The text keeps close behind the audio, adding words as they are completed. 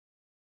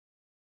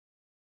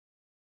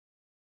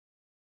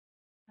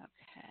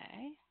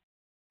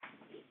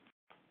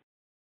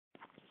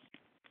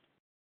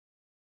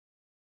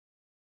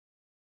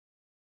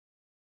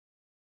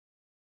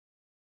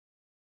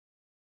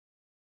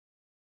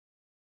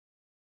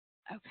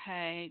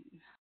Okay,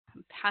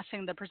 I'm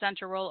passing the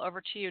presenter role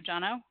over to you,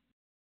 Jono.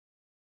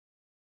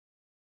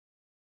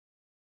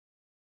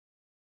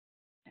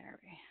 There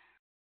we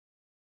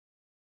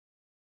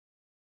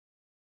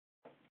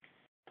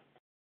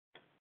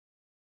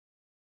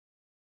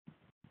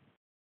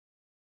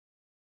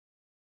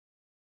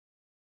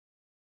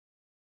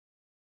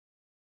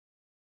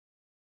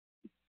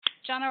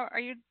Jono, are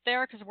you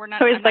there? Because So I'm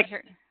not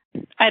here.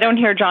 I don't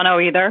hear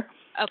Jono either.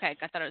 Okay,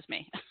 I thought it was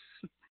me.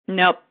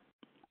 Nope.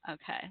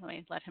 Okay, let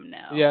me let him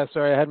know. Yeah,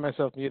 sorry, I had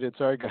myself muted.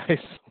 Sorry, guys.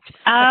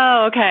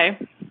 Oh, okay.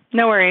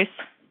 No worries.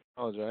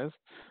 Apologize.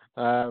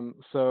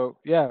 So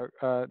yeah,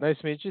 nice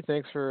to meet you.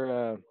 Thanks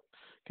for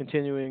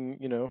continuing,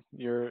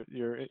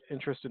 your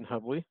interest in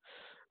Hubbli.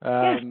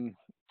 Yeah.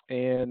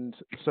 And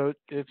so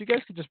if you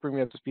guys could just bring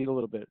me up to speed a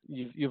little bit.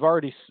 You've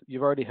already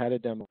had a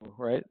demo,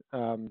 right?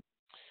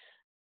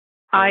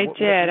 I What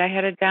did. I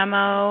had a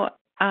demo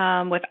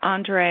with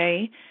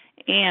Andre,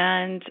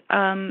 and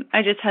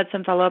I just had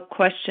some follow-up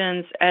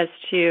questions as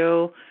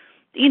to,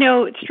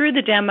 through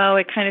the demo,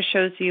 it kind of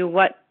shows you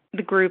what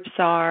the groups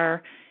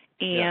are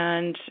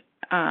and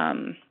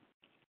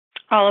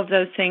all of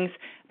those things.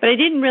 But I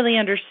didn't really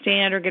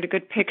understand or get a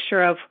good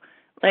picture of,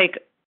 like,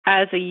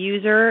 as a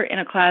user in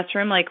a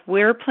classroom, like,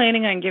 we're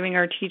planning on giving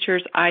our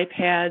teachers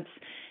iPads,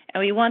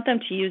 and we want them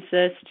to use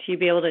this to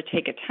be able to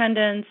take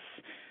attendance,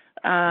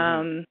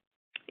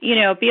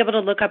 be able to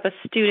look up a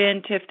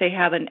student if they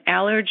have an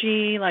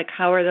allergy, like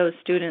how are those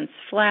students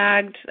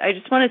flagged? I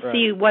just want to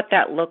see what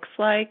that looks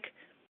like.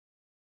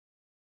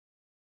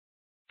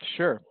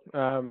 Sure.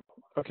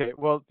 Okay.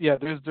 Well, yeah.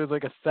 There's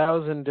like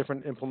 1,000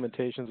 different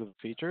implementations of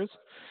features.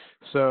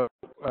 So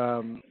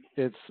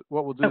it's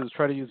what we'll do is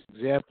try to use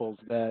examples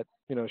that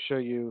show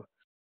you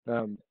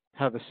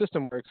how the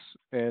system works,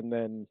 and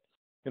then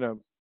you know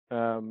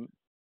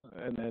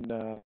and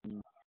then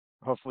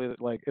hopefully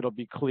like it'll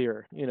be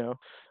clear.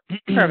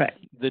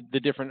 Perfect. The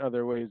different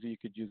other ways that you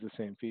could use the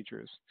same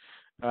features.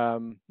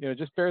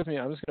 Just bear with me.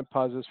 I'm just going to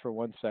pause this for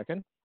 1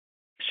 second.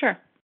 Sure.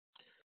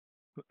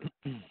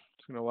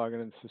 Just going to log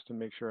into the system,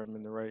 make sure I'm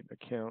in the right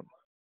account.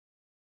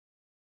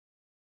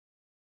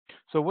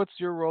 So what's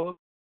your role?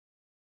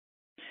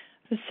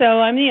 So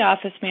I'm the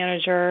office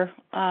manager.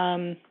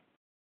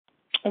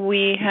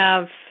 We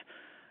have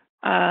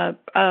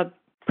a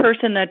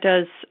person that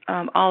does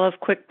all of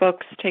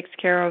QuickBooks, takes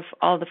care of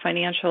all the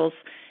financials,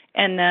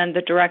 and then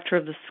the director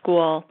of the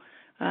school.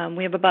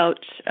 We have about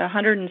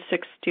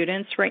 106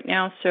 students right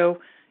now, so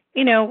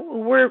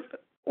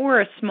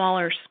we're a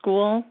smaller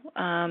school.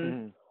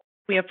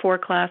 We have 4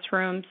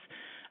 classrooms,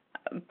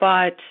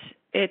 but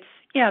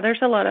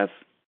there's a lot of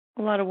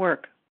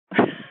work.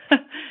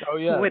 Oh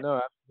yeah, with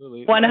no,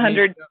 absolutely.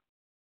 100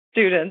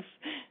 students.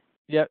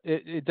 Yeah,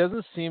 it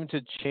doesn't seem to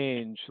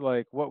change.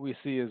 Like what we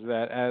see is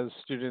that as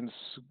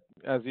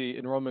the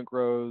enrollment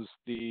grows,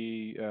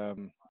 the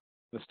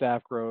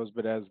staff grows,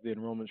 but as the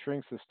enrollment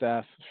shrinks, the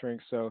staff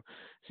shrinks. So it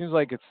seems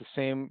like it's the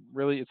same.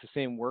 Really, it's the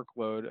same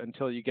workload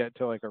until you get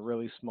to like a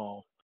really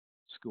small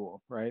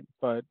school, right?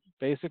 But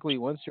basically,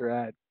 once you're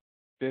at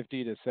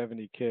 50 to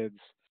 70 kids,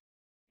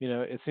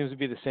 it seems to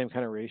be the same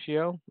kind of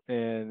ratio,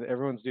 and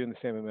everyone's doing the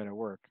same amount of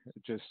work.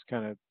 It just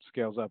kind of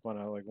scales up on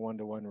a like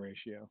 1-to-1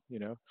 ratio.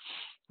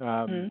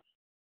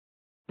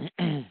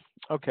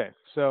 Okay,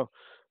 so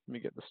let me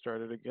get this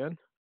started again.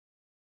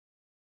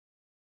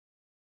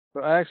 So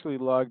I actually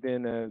logged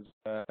in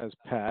as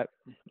Pat.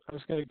 I'm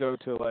just going to go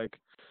to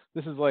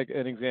this is like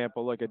an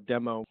example, like a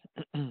demo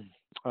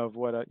of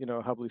what a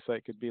Hubbli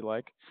site could be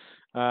like.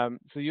 So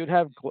you'd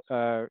have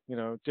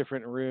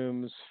different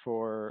rooms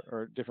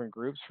or different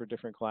groups for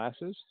different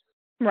classes.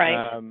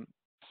 Right.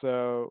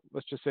 So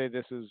let's just say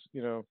this is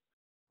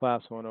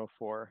class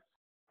 104.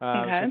 So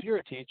Okay. if you're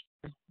a teacher,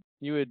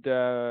 you would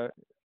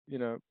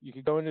you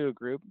could go into a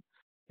group,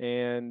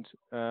 and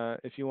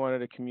if you wanted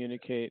to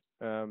communicate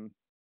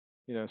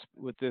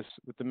with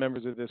the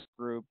members of this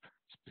group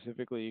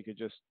specifically, you could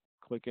just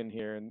click in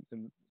here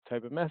and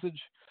type a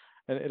message,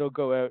 and it'll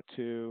go out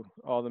to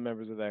all the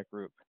members of that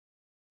group.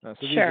 So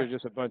these are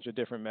just a bunch of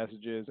different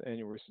messages, and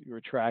you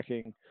were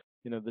tracking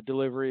the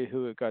delivery,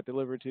 who it got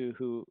delivered to,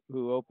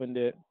 who opened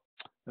it.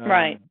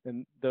 Right.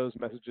 And those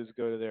messages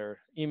go to their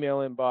email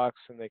inbox,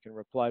 and they can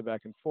reply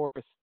back and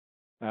forth.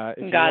 If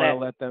you want to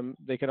let them,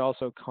 they can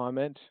also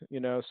comment,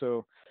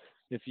 so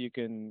if you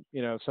can,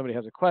 if somebody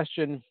has a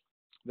question,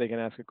 they can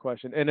ask a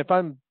question. And if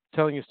I'm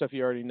telling you stuff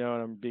you already know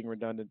and I'm being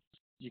redundant,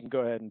 you can go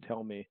ahead and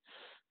tell me.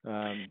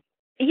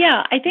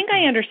 Yeah, I think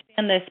I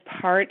understand this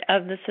part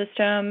of the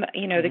system,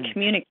 the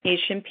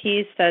communication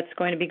piece that's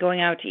going to be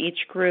going out to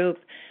each group,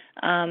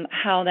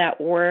 how that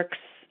works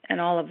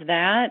and all of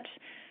that.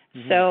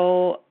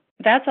 So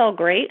that's all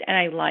great, and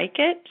I like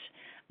it.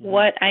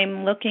 What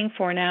I'm looking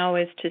for now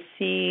is to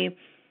see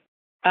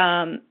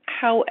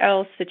how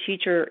else the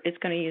teacher is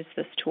going to use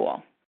this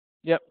tool.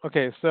 Yep.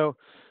 Okay. So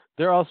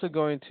they're also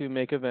going to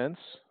make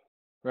events,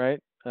 right?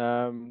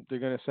 They're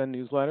going to send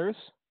newsletters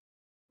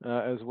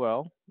as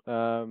well.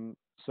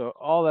 So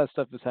all that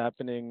stuff is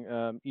happening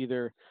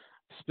either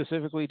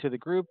specifically to the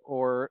group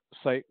or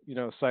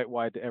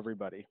site-wide to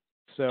everybody.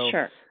 So,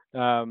 Sure.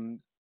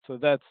 so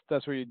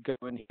that's where you'd go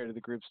in here to the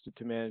groups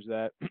to manage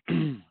that.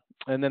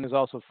 And then there's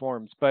also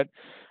forms. But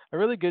a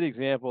really good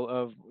example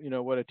of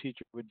what a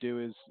teacher would do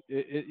is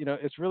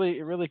it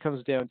really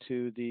comes down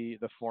to the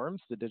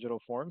forms, the digital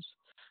forms,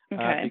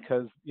 Okay.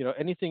 because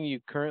anything you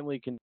currently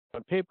can do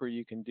on paper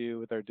you can do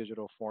with our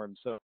digital forms.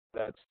 So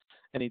that's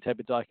any type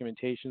of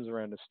documentations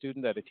around a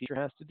student that a teacher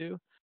has to do,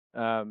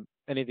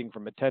 anything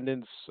from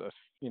attendance,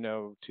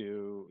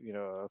 to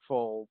a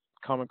full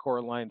Common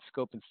Core line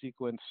scope and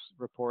sequence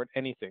report,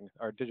 anything.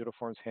 Our digital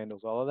forms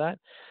handles all of that.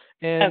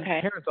 And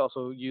Okay. parents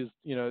also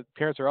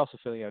parents are also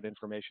filling out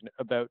information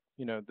about,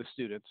 the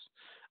students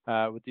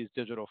with these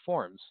digital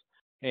forms.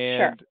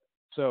 Sure. And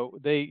so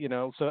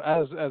so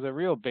as a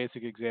real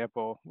basic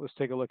example, let's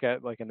take a look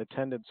at like an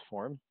attendance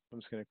form. I'm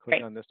just going to click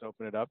Great. on this to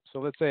open it up. So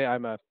let's say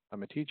I'm a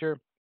teacher,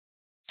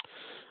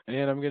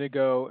 and I'm going to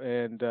go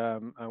and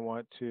I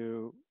want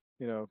to,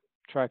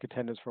 track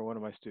attendance for one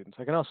of my students.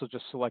 I can also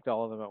just select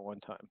all of them at one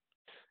time.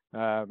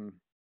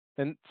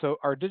 And so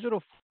our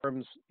digital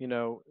forms,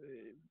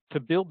 to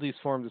build these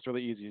forms, it's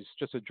really easy. It's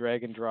just a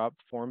drag and drop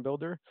form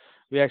builder.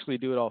 We actually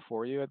do it all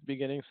for you at the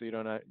beginning, so you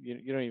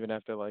don't even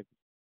have to like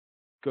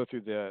go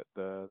through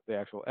the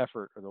actual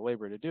effort or the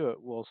labor to do it.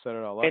 We'll set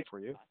it all up Great. for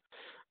you.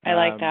 I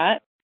like Um,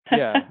 that.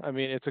 yeah, I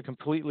mean it's a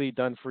completely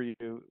done for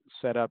you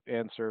setup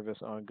and service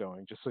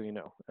ongoing, just so you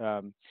know.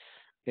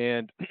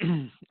 And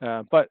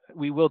but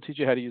we will teach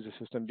you how to use the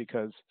system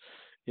because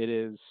it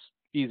is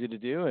easy to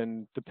do,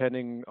 and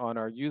depending on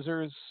our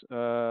users,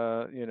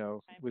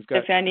 we've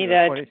got If I need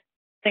a 20.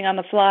 thing on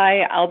the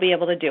fly, I'll be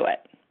able to do it.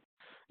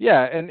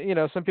 Yeah, and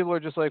some people are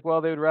just like,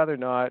 well, they would rather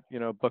not,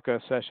 book a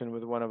session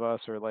with one of us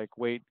or like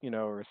wait,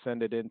 or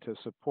send it into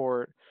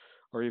support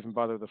or even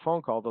bother with a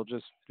phone call. They'll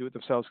just do it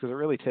themselves because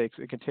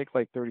it can take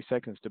like 30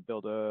 seconds to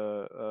build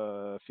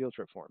a field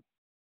trip form,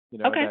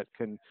 Okay. that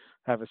can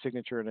have a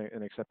signature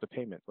and accept a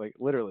payment. Like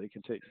literally, it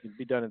can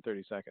be done in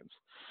 30 seconds.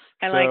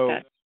 I like So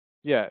that.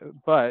 yeah,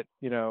 but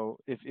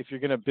if you're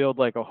going to build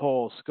like a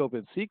whole scope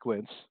and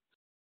sequence,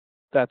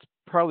 that's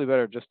probably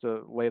better just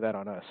to lay that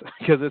on us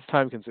because it's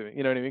time consuming.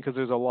 You know what I mean? Because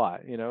there's a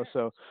lot.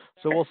 So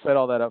we'll set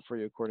all that up for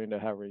you according to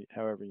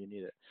however you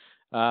need it.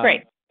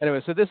 Great.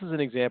 Anyway, so this is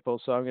an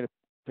example. So I'm going to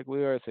pick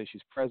Leora, say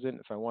she's present.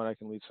 If I want, I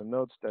can leave some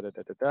notes. Da da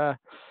da da da.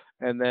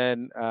 And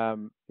then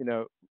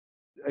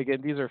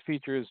again, these are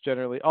features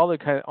generally. All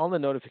the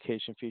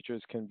notification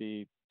features can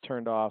be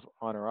turned off,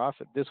 on or off.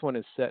 This one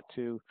is set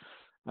to,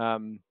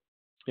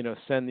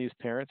 send these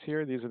parents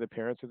here. These are the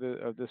parents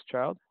of this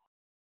child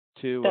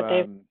to, That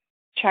they've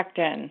checked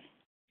in.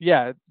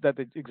 yeah,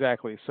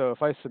 exactly. So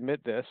if I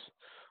submit this,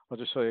 I'll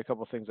just show you a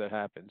couple of things that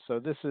happen. So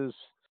this is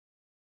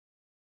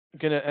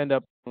going to end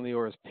up on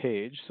Leora's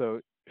page.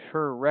 So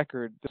her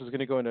record, this is going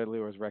to go into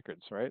Leora's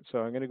records, right? So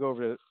I'm going to go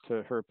over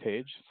to her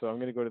page. So I'm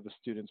going to go to the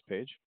students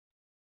page.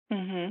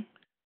 Mhm.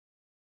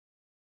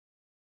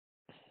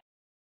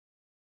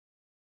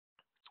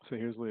 So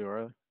here's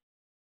Leora.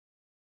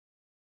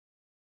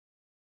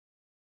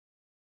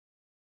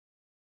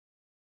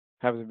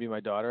 Happens to be my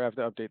daughter. I have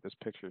to update this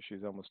picture.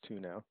 She's almost 2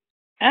 now.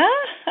 Ah.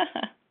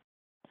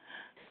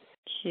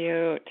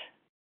 Cute.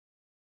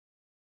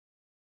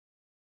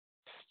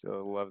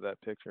 Still love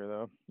that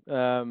picture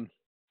though.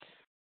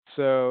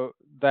 So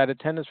that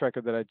attendance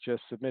record that I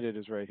just submitted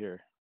is right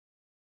here.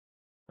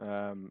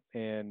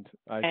 And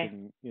I Okay.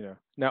 can,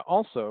 now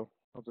also,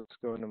 I'll just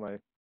go into my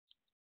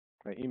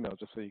email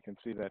just so you can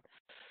see that,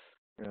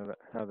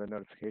 how the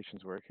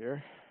notifications work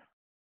here.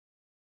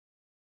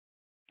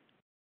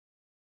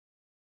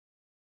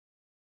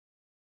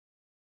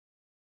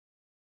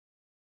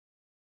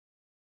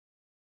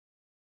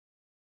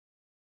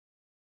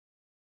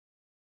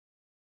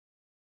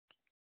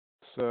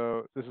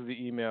 So this is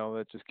the email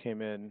that just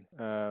came in.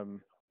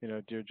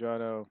 Dear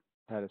Jono,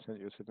 had to send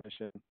you a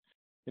submission.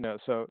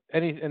 So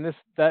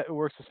that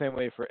works the same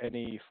way for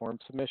any form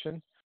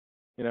submission.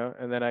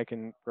 And then I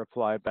can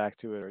reply back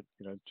to it, or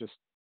just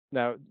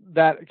now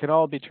that can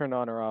all be turned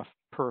on or off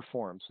per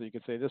form. So you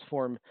can say this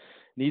form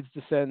needs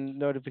to send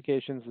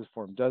notifications, this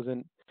form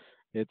doesn't.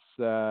 It's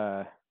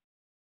it's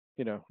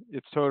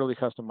totally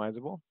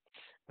customizable.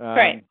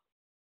 Great.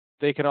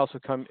 They can also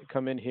come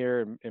in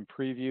here and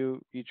preview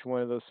each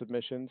one of those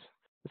submissions.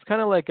 It's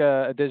kind of like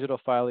a digital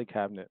filing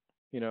cabinet,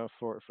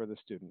 for the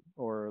student,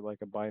 or like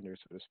a binder,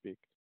 so to speak.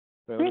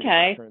 So let me just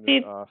Okay. turn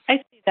this See, off.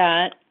 I see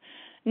that.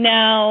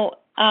 Now,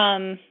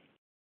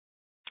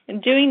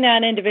 doing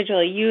that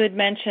individually, you had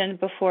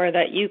mentioned before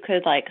that you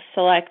could like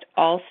select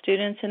all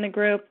students in the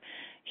group.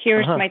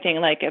 Here's Uh-huh. my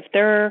thing, like if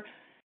they're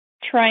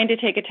trying to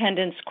take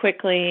attendance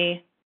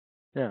quickly,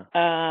 Yeah.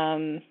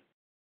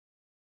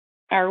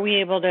 are we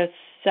able to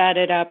set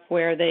it up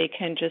where they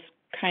can just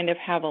kind of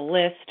have a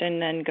list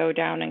and then go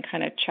down and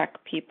kind of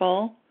check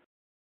people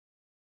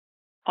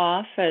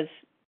off as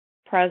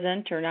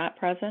present or not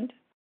present?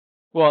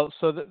 Well,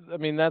 so I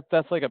mean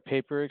that's like a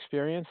paper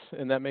experience,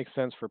 and that makes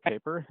sense for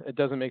paper. It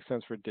doesn't make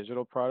sense for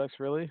digital products,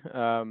 really.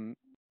 Um,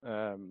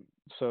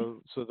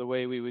 so the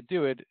way we would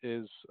do it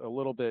is a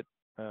little bit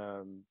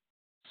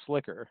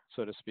slicker,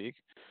 so to speak.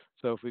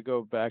 So if we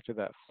go back to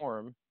that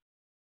form,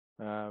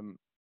 um,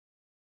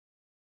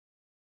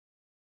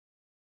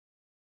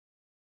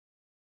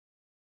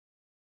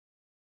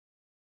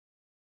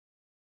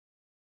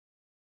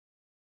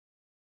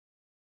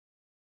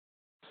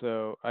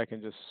 so I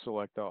can just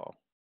select all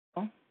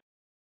Oh,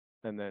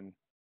 and then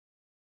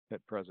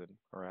hit present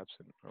or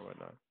absent or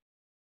whatnot.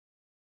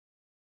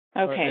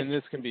 okay. And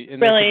this can be,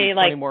 and there could be Really,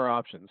 20 like, more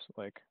options,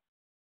 like,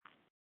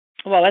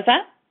 what was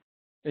that?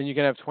 and you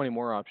can have 20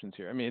 more options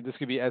here. I mean, this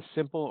could be as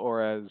simple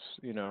or as,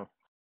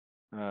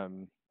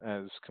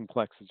 as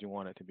complex as you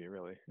want it to be,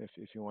 really.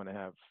 If you want to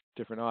have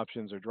different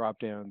options or drop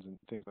downs and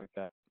things like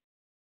that.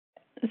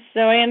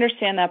 So I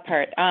understand that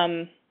part.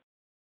 And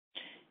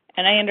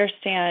I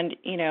understand,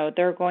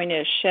 they're going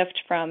to shift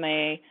from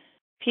a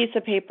piece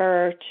of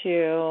paper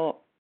to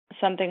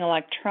something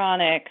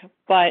electronic,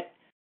 but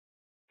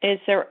is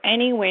there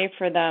any way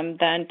for them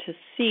then to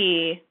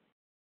see,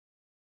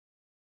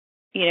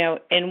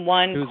 in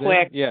one Who's in?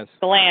 quick Yes.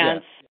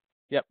 glance?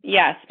 Yep.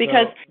 Yes,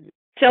 because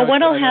so Coach, what'll I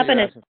know what happen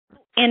you're is asking.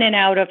 in and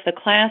out of the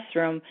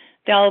classroom,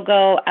 they'll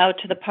go out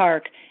to the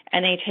park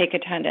and they take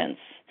attendance.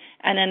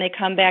 And then they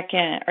come back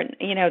in, or,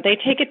 they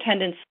take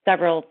attendance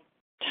several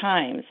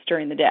times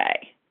during the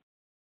day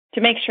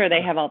to make sure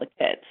they have all the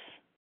kids.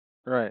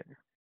 Right.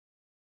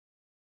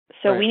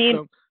 So Right. we need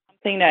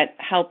something that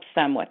helps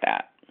them with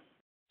that.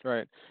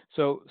 Right.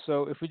 So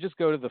if we just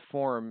go to the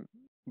form,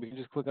 we can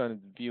just click on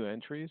view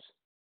entries,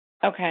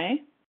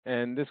 Okay.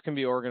 and this can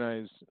be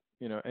organized,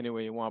 any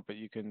way you want, but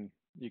you can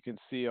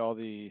see all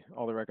the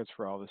records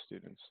for all the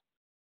students,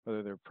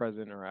 whether they're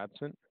present or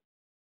absent.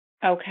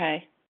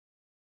 Okay.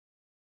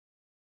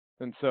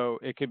 And so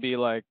it could be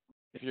like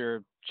if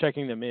you're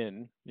checking them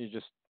in, you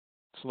just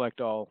select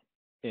all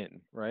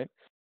in, right?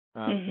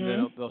 And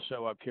then they'll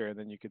show up here, and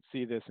then you could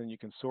see this, and you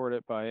can sort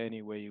it by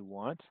any way you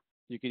want.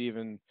 You could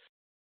even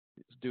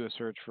do a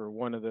search for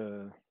one of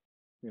the,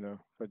 if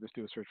I just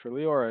do a search for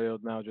Leora, it'll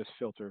now just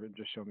filter and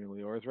just show me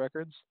Leora's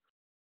records.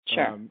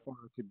 Sure. Or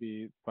it could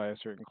be by a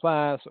certain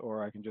class,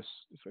 or I can just,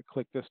 if I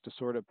click this to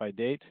sort it by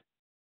date,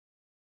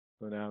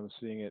 so now I'm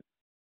seeing it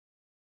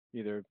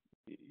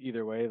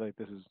either way, like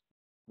this is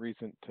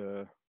recent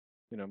to,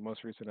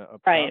 most recent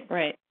up top.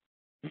 Right.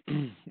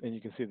 And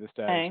you can see the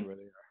status Okay. of where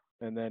they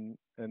are. And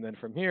then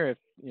from here,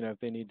 if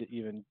they need to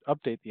even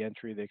update the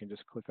entry, they can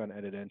just click on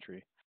edit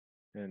entry.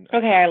 And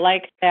Okay, I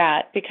like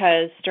that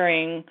because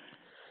during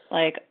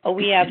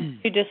we have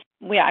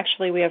we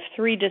have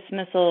 3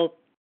 dismissal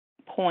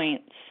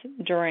points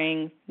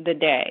during the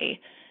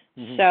day.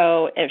 Mm-hmm.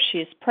 So if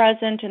she's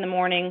present in the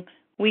morning,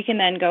 we can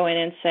then go in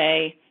and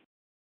say,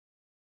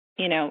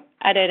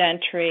 edit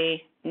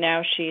entry,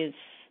 now she's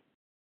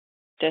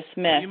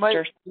dismissed,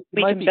 or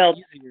we can build.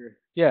 Easier.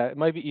 Yeah, it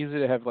might be easier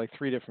to have like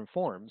 3 different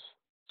forms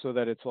so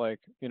that it's like,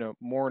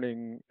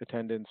 morning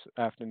attendance,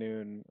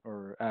 afternoon,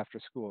 or after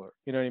school.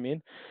 You know what I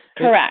mean?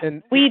 Correct.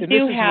 We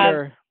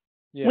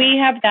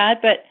have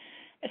that, but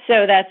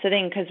so that's the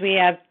thing, because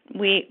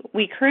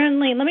we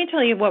currently, let me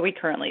tell you what we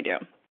currently do,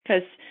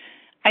 because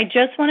I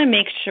just want to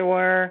make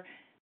sure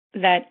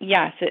that,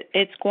 yes,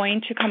 it's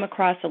going to come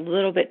across a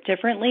little bit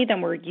differently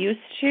than we're used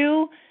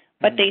to,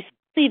 but they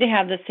still need to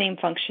have the same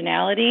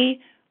functionality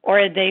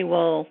or they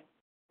will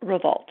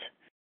revolt.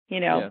 We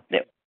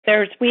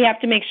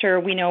have to make sure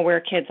we know where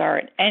kids are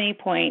at any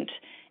point,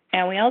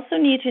 and we also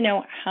need to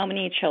know how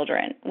many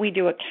children. We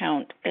do a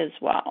count as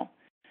well.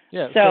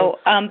 Yeah. So,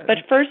 but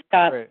first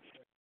up, right.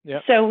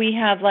 Yep. So we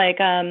have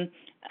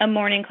a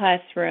morning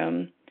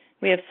classroom.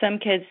 We have some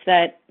kids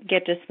that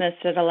get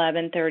dismissed at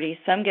 11:30.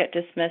 Some get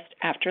dismissed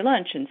after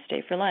lunch and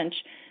stay for lunch.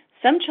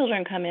 Some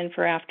children come in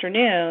for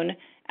afternoon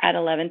at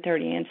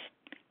 11:30 and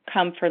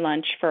come for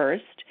lunch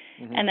first,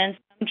 and then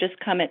some just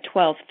come at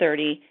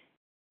 12:30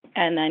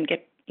 and then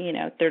get,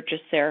 they're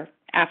just there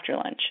after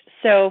lunch.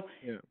 So,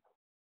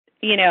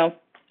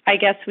 I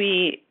guess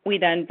we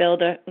then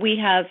we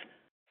have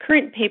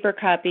current paper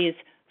copies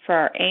for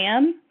our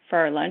AM, for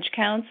our lunch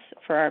counts,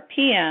 for our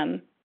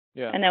PM,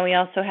 and then we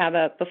also have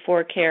a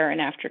before care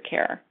and after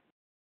care.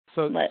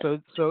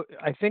 So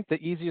I think the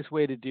easiest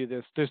way to do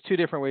this, there's 2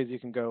 different ways you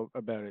can go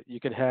about it. You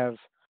could have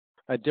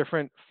a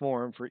different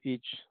form for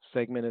each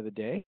segment of the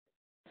day,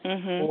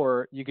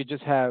 or you could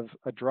just have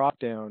a drop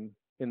down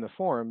in the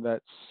form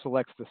that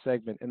selects the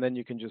segment, and then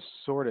you can just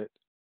sort it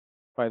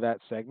by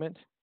that segment.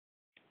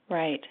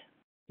 Right.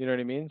 You know what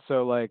I mean?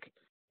 So like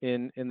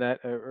in that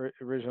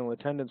original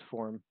attendance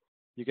form,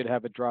 you could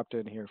have a drop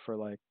down here for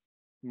like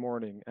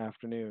morning,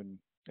 afternoon,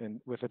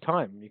 and with a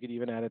time. You could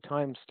even add a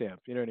time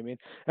stamp. You know what I mean?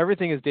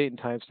 Everything is date and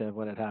time stamp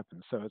when it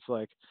happens. So it's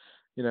like,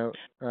 a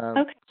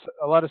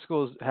lot of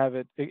schools have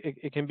it.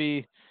 It can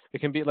be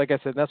like I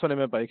said. That's what I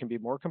meant by it can be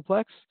more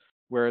complex,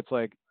 where it's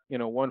like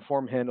one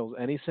form handles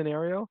any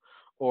scenario,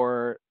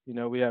 or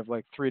we have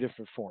like 3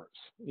 different forms.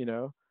 And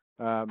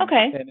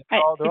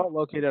they're all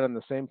located on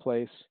the same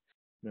place.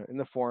 In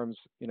the forms,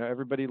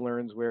 everybody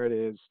learns where it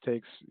is.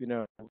 Takes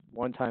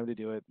one time to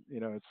do it.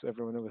 It's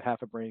everyone with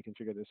half a brain can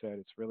figure this out.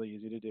 It's really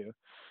easy to do,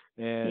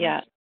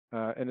 and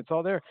and it's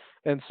all there.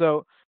 And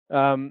so,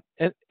 and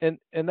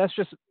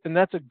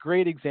that's a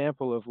great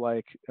example of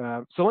like.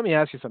 So let me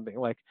ask you something.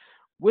 Like,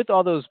 with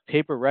all those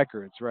paper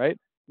records, right?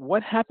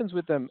 What happens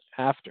with them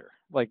after,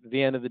 like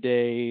the end of the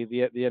day,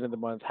 the end of the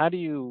month? How do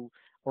you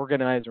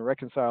organize and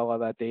reconcile all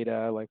that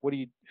data? Like, what do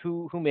you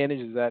who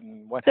manages that,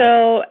 and what happens?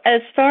 So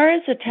as far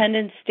as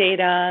attendance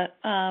data,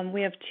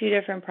 we have two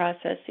different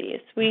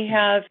processes. We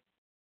have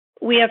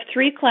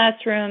three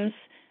classrooms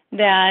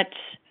that,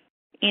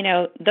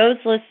 those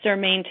lists are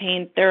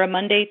maintained. They're a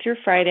Monday through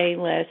Friday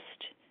list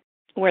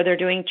where they're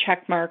doing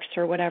check marks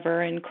or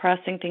whatever and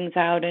crossing things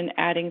out and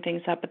adding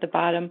things up at the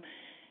bottom.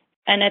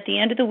 And at the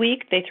end of the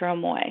week, they throw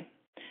them away.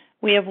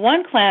 We have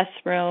one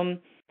classroom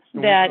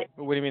that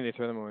What do you mean they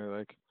throw them away?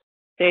 Like,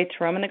 they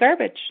throw them in the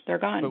garbage. They're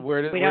gone. but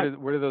where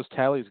do those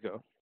tallies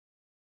go?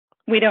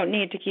 We don't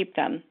need to keep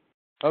them.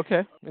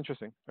 Okay,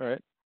 interesting. All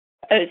right.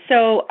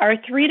 So our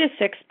 3 to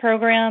 6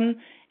 program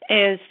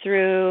is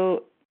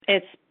through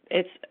it's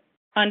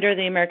under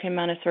the American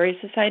Montessori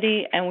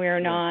Society, and we are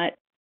not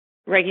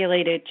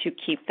regulated to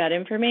keep that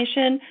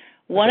information.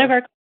 One of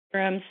our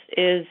classrooms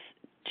is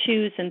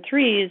 2s and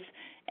 3s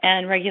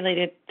and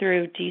regulated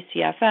through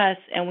DCFS,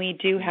 and we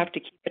do have to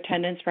keep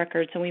attendance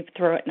records, and we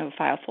throw it in a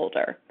file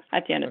folder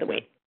at the end of the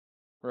week.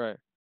 Right.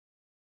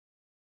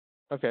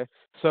 Okay.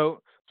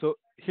 So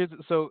here's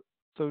so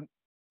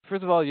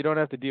first of all, you don't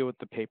have to deal with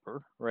the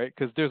paper, right?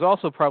 Because there's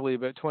also probably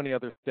about 20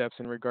 other steps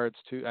in regards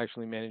to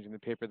actually managing the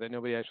paper that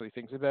nobody actually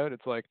thinks about.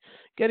 It's like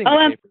getting the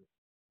paper,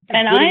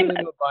 and putting it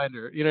into a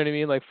binder. You know what I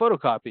mean? Like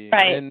photocopying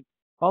and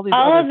all these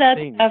all other of that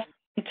things. stuff.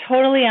 I'm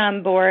totally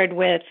on board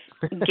with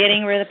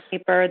getting rid of the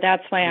paper.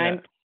 That's why I'm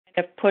kind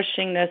of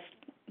pushing this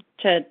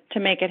to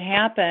make it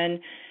happen.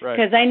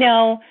 Because I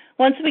know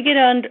once we get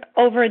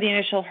over the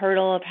initial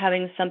hurdle of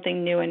having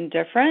something new and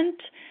different,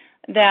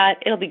 that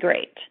it'll be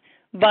great.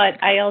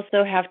 But I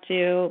also have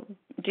to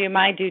do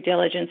my due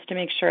diligence to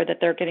make sure that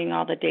they're getting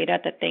all the data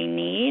that they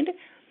need.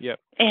 Yep.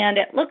 And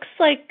it looks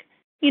like,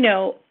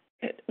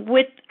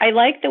 I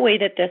like the way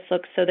that this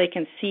looks so they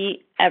can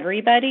see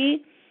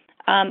everybody.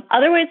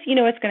 Otherwise,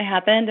 what's going to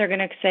happen? They're going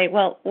to say,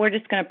 well, we're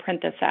just going to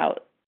print this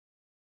out.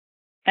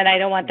 And I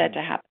don't want that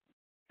to happen.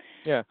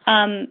 Yeah.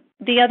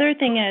 The other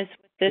thing is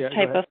with this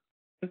type of,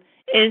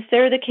 is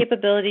there the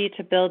capability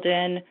to build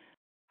in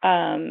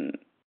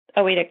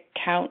a way to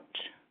count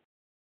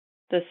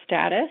the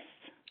status?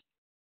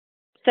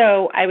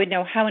 So I would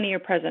know how many are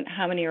present,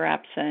 how many are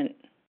absent.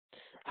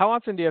 How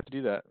often do you have to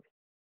do that?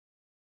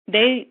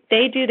 They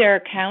do their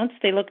accounts.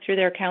 They look through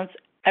their accounts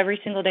every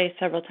single day,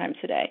 several times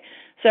a day.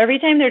 So every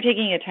time they're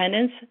taking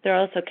attendance, they're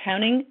also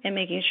counting and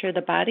making sure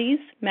the bodies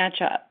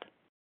match up.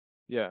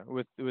 Yeah,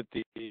 with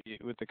the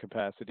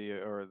capacity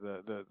or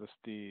the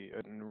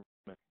enrollment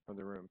of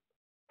the room.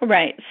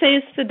 Right.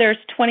 Say so there's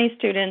 20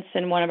 students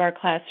in one of our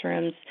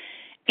classrooms,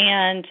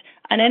 and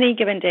on any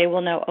given day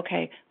we'll know,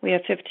 okay, we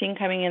have 15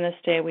 coming in this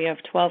day, we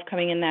have 12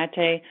 coming in that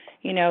day.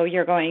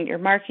 You're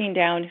marking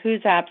down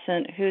who's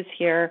absent, who's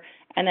here,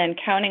 and then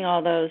counting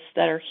all those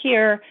that are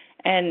here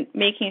and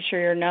making sure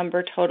your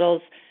number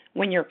totals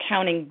when you're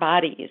counting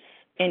bodies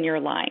in your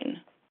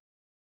line.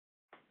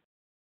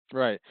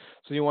 Right.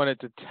 So you want it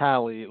to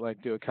tally, like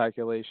do a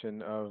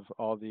calculation of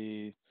all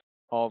the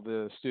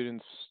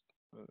students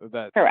of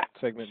that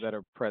segment that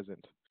are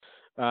present.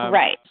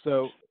 Right.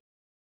 So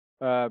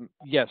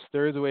yes,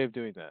 there is a way of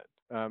doing that.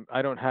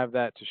 I don't have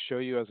that to show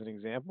you as an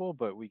example,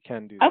 but we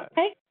can do that.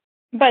 Okay.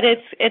 But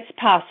it's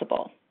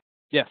possible.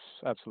 Yes,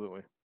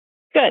 absolutely.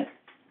 Good.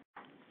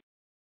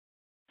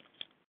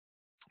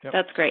 Yep.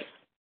 That's great.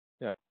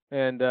 Yeah.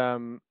 And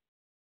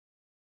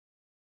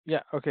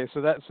okay,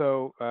 so that's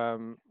a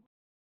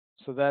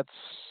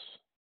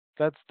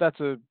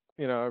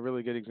a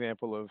really good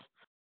example of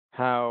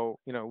how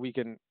we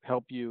can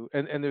help you,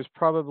 and there's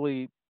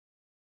probably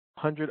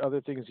 100 other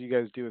things you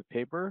guys do with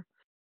paper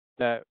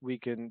that we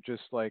can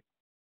just like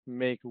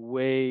make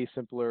way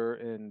simpler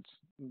and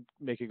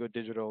make it go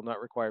digital,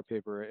 not require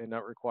paper and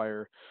not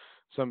require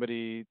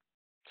somebody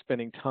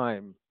spending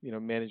time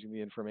managing the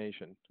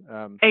information.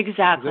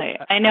 Exactly.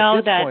 I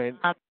know that. Point,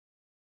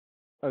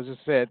 I was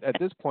just saying, at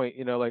this point,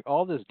 like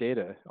all this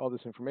data, all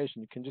this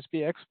information, can just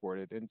be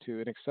exported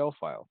into an Excel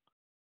file.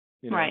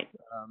 Right.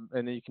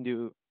 And then you can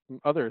do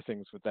other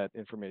things with that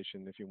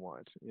information if you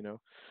want.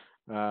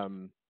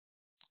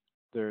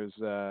 There's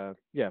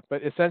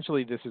but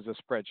essentially this is a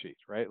spreadsheet,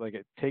 right? Like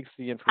it takes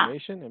the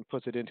information and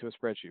puts it into a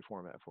spreadsheet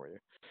format for you.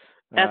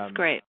 That's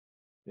great.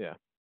 Yeah.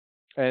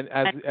 And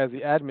as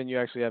the admin, you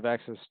actually have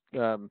access.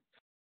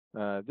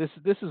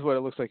 This is what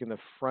it looks like in the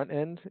front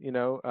end,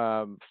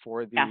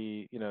 for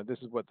the, this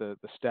is what the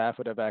staff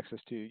would have access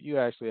to. You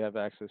actually have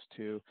access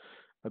to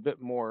a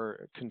bit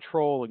more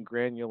control and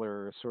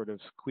granular sort of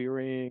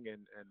querying and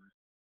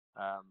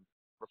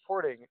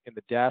reporting in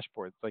the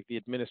dashboard, like the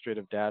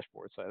administrative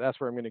dashboard. So that's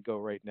where I'm going to go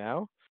right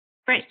now,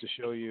 just to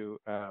show you.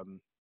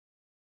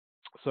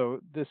 So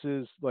this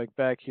is like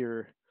back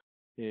here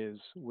is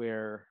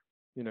where,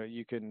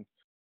 you can.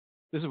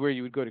 This is where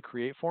you would go to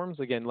create forms.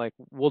 Again, like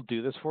we'll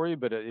do this for you,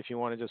 but if you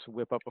want to just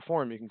whip up a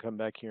form, you can come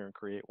back here and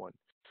create one.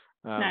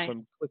 Nice. So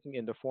I'm clicking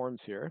into forms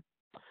here,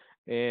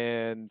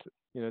 and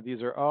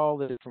these are all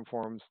the different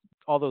forms,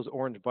 all those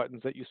orange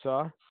buttons that you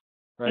saw,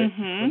 right?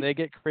 When Mhm. they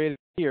get created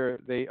here,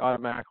 they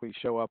automatically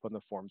show up on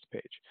the forms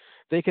page.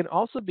 They can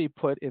also be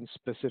put in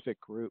specific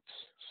groups,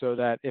 so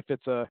that if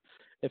it's a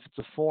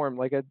form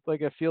like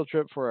a field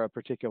trip for a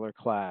particular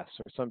class,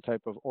 or some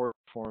type of order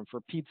form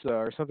for pizza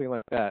or something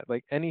like that,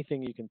 like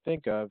anything you can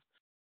think of,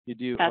 you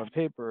do That's on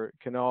paper,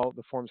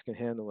 the forms can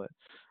handle it,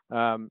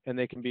 and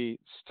they can be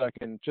stuck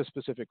in just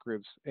specific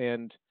groups.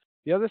 And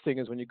the other thing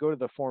is, when you go to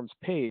the forms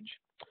page,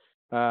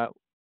 uh,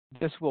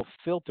 this will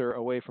filter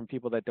away from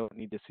people that don't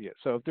need to see it.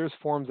 So if there's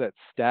forms that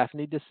staff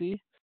need to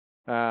see,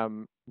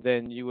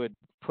 then you would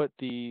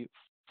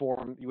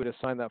you would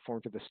assign that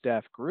form to the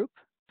staff group,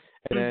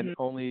 and then mhm.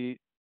 only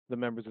the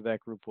members of that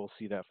group will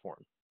see that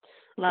form.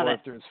 Love Or it.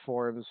 if there's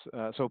forms,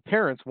 so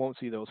parents won't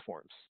see those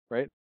forms,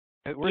 right?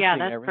 And we're Yeah,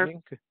 seeing that's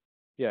perfect. everything.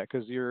 Yeah,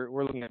 because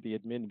we're looking at the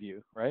admin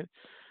view, right?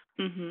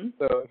 Mhm.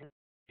 So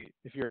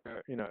if you're,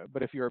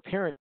 but if you're a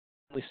parent,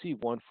 you only see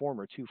one form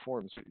or two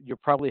forms. You'll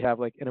probably have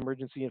like an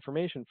emergency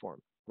information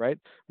form, right?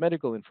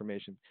 Medical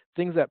information,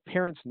 things that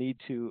parents need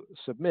to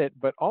submit,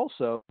 but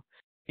also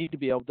need to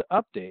be able to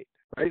update,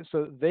 right?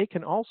 So they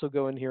can also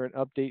go in here and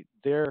update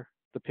the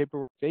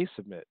paperwork they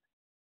submit,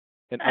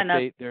 and And that's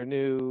update their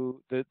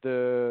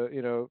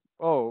the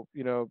oh,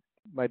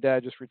 my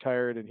dad just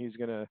retired, and he's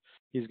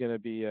gonna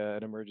be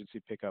an emergency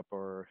pickup,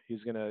 or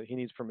he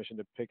needs permission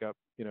to pick up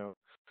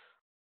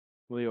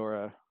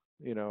Leora,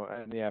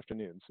 in the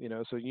afternoons.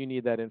 So you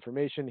need that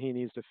information. He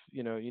needs to,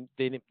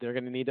 they're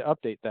going to need to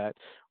update that,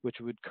 which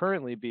would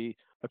currently be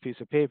a piece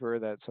of paper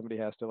that somebody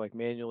has to like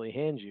manually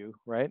hand you,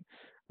 right?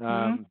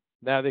 mhm.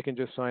 Now they can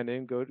just sign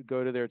in, go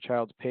to their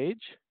child's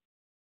page,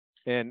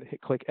 and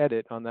click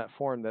edit on that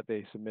form that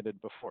they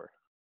submitted before.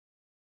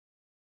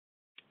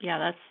 Yeah,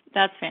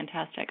 that's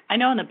fantastic. I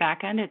know on the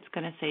back end it's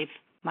going to save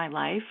my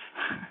life.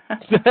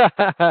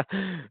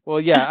 Well,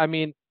 yeah, I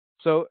mean,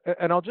 so,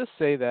 and I'll just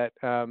say that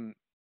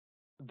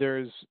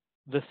there's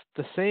the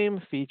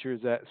same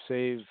features that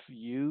save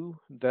you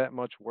that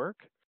much work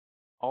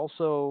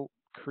also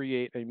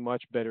create a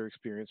much better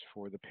experience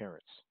for the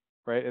parents,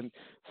 right? And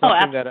Oh,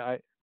 something that absolutely. I,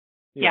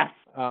 yeah, Yes.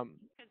 um,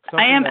 I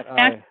something am that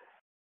I,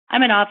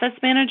 I'm an office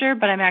manager,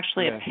 but I'm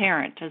actually a yeah,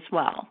 parent as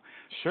well.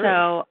 sure.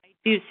 So I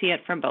do see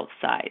it from both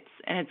sides,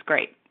 and it's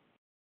great.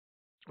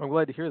 I'm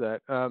glad to hear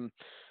that.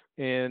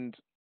 And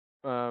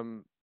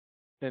um,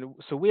 and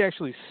so we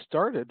actually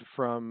started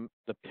from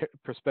the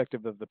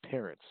perspective of the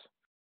parents.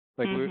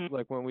 Mhm.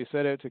 Like when we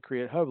set out to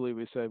create Hubbli,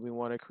 we said we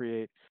want to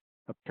create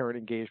a parent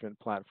engagement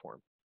platform,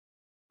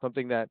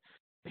 something that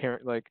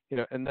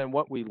and then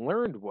what we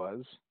learned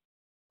was,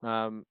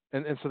 and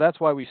so that's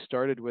why we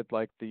started with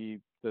like the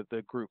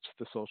groups,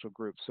 the social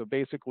groups. So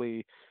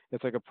basically,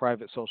 it's like a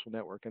private social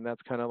network, and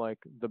that's kind of like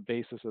the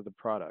basis of the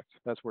product.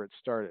 That's where it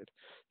started,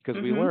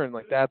 because we Mhm. learned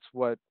like that's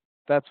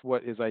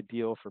what is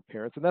ideal for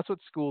parents, and that's what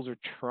schools are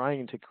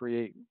trying to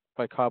create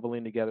by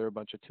cobbling together a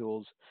bunch of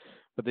tools,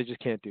 but they just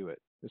can't do it.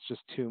 It's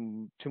just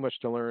too much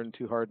to learn,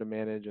 too hard to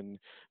manage, and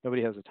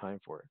nobody has the time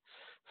for it.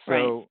 Right.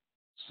 So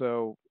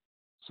so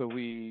so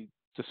we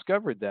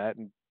discovered that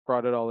and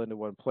brought it all into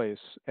one place.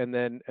 And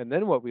then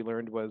what we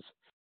learned was,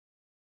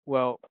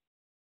 well,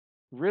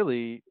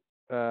 really,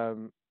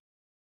 um,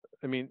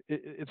 I mean,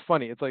 it's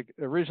funny. It's like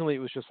originally it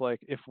was just like,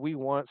 if we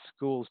want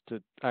schools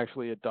to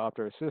actually adopt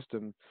our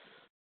system,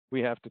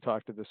 we have to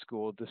talk to the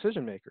school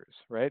decision makers,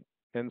 right?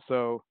 And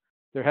so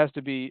there has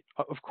to be,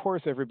 of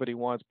course, everybody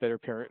wants better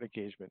parent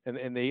engagement,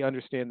 and they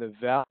understand the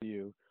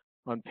value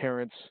on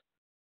parents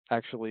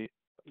actually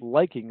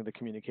liking the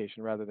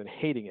communication rather than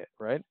hating it,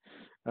 right?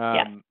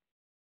 Yes. Um,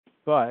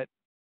 but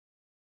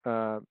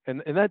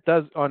and that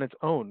does on its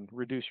own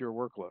reduce your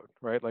workload,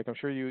 right? Like I'm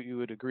sure you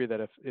would agree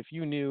that if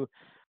you knew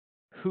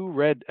who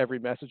read every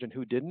message and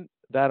who didn't,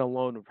 that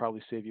alone would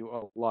probably save you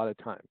a lot of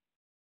time,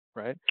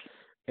 right?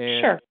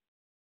 And Sure.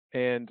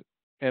 and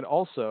and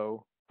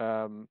also,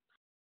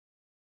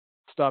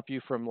 stop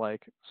you from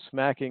like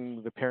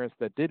smacking the parents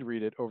that did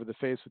read it over the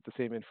face with the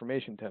same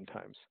information 10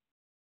 times,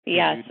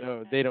 because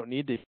Yes. they don't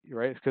need to,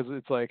 right? Because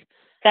it's like,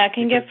 That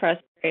can because get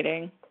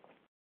frustrating.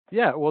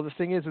 yeah, well, the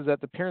thing is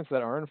that the parents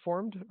that are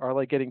informed are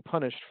like getting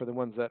punished for the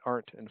ones that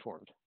aren't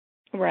informed,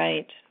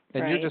 Right.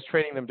 and you're Right. just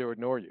training them to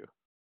ignore you.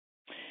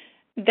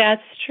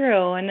 That's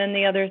true. And then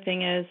the other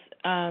thing is,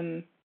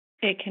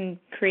 it can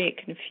create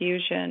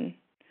confusion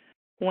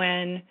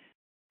when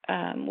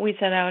we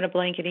send out a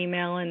blanket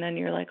email, and then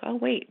you're like, oh,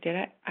 wait,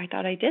 I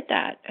thought I did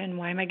that. And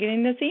why am I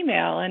getting this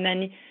email? And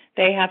then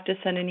they have to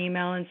send an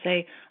email and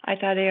say, I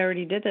thought I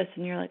already did this.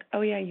 And you're like,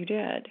 oh, yeah, you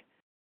did.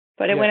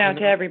 But it Yeah, went out and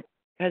to everybody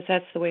because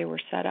that's the way we're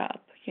set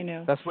up, you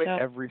know. that's the way So,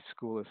 every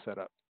school is set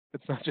up.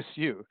 It's not just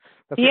you.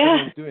 That's what yeah,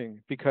 everyone's doing,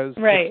 because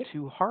it's right.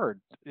 too hard.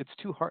 It's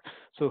too hard.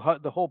 So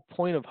the whole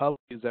point of Hub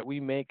is that we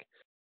make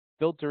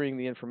filtering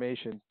the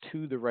information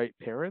to the right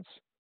parents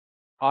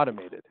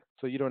automated,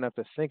 so you don't have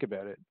to think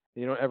about it.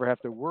 You don't ever have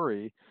to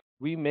worry.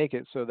 We make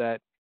it so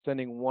that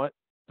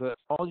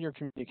all your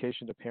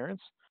communication to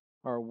parents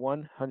are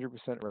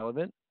 100%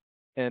 relevant,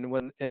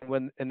 And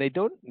they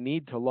don't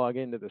need to log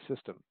into the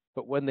system,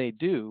 but when they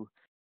do,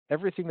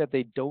 everything that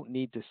they don't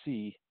need to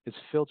see is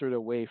filtered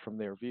away from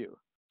their view.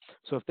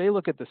 So if they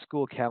look at the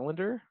school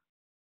calendar,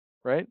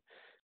 right?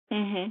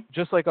 Mhm.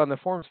 Just like on the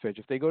forms page,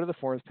 if they go to the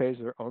forms page,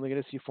 they're only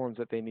going to see forms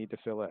that they need to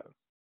fill out.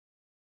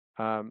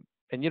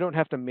 And you don't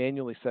have to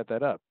manually set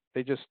that up.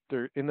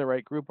 They're in the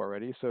right group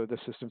already, so the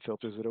system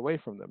filters it away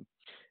from them.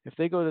 If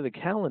they go to the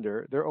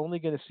calendar, they're only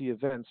going to see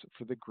events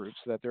for the groups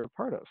that they're a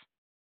part of,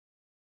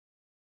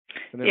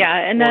 Yeah,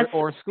 and that's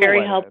or very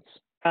school-wide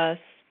helpful events.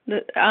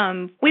 for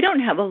us. We don't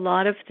have a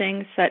lot of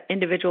things that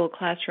individual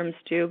classrooms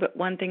do, but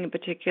one thing in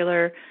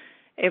particular,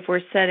 if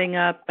we're setting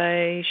up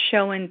a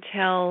show and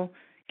tell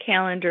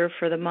calendar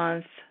for the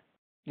month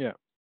Yeah.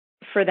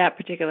 for that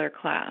particular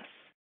class,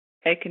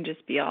 it can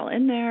just be all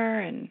in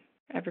there and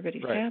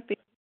everybody's Right. happy.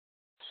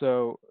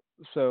 So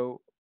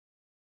so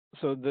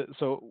so the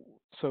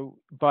so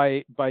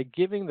by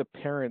giving the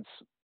parents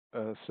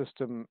a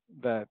system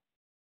that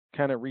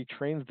kind of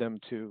retrains them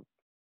to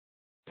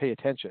pay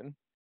attention,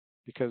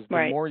 because the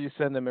Right. more you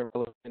send them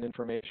irrelevant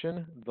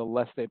information, the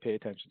less they pay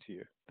attention to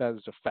you. That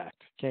is a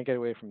fact. Can't get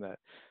away from that.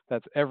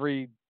 That's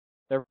every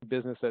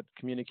business that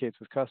communicates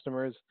with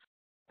customers.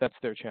 That's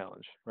their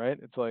challenge, right?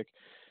 It's like,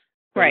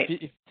 Right.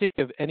 if you think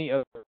of any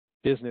other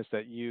business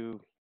that you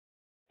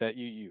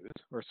use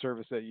or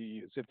service that you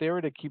use, if they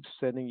were to keep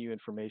sending you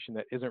information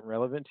that isn't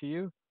relevant to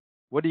you,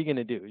 what are you going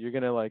to do? You're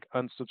going to like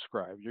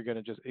unsubscribe. You're going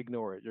to just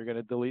ignore it. You're going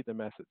to delete the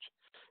message,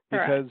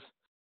 Correct.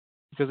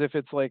 because if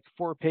it's like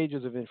 4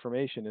 pages of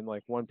information and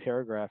like one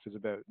paragraph is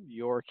about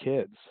your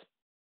kids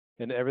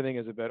and everything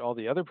is about all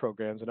the other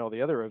programs and all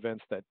the other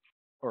events that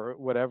or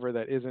whatever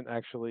that isn't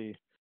actually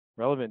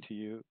relevant to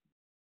you,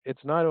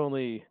 it's not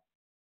only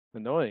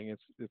annoying,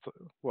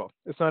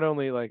 it's not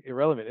only like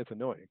irrelevant, it's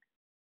annoying.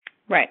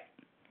 Right.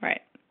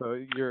 Right.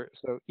 So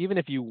even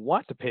if you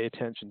want to pay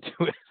attention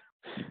to it,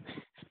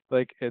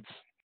 like it's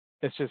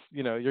just,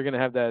 you're going to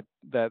have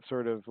that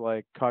sort of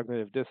like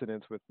cognitive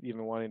dissonance with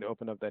even wanting to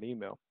open up that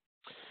email.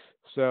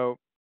 So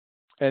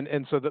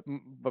and so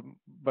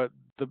but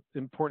the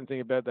important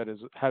thing about that is,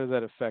 how does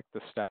that affect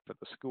the staff at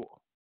the school?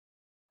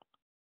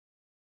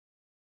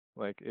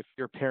 Like, if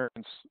your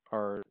parents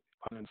are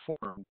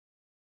uninformed,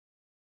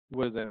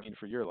 what does that mean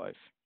for your life?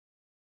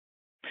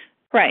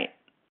 Right.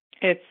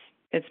 It's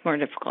more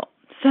difficult.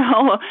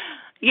 So,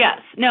 yes.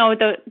 No,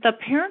 the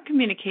parent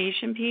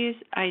communication piece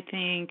I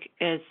think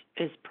is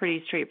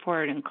pretty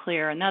straightforward and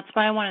clear, and that's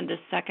why I wanted the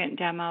second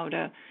demo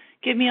to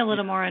give me a Yeah,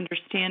 little more 'cause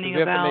understanding we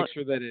have to make about.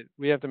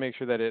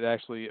 sure that it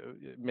actually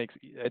it makes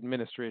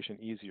administration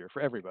easier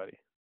for everybody.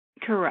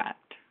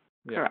 Correct.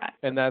 Yeah, Correct.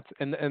 and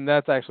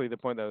that's actually the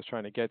point that I was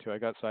trying to get to. I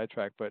got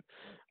sidetracked, but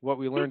what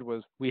we learned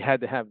was we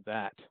had to have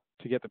that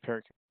to get the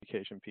parent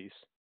communication piece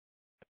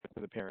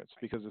to the parents,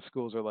 because the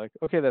schools are like,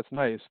 okay, that's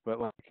nice,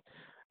 but like,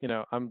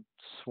 I'm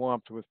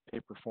swamped with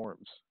paper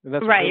forms, and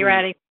that's Right. really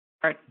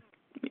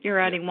You're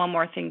yeah, adding one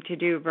more thing to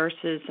do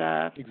versus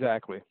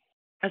exactly,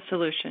 a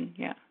solution.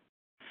 Yeah.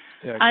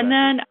 yeah, And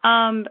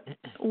exactly.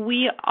 then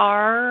we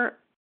are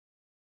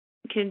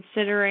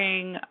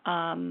considering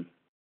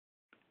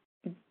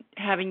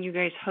having you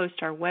guys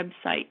host our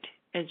website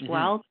as Hmm.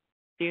 well.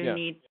 You Yeah.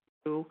 need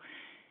to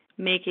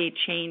make a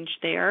change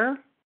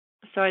there.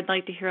 So I'd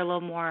like to hear a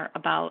little more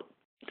about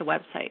the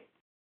website.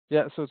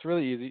 Yeah, so it's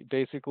really easy.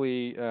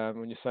 Basically,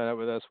 when you sign up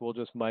with us, we'll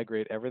just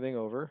migrate everything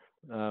over.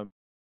 Um,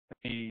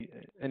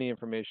 any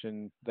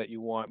information that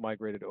you want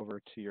migrated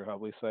over to your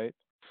Hubbli site.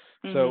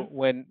 So Mhm.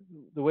 when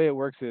the way it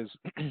works is,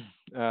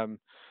 um,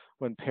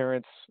 when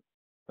parents,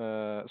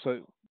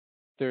 so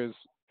there's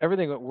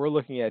everything that we're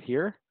looking at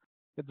here.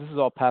 This is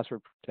all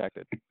password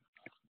protected,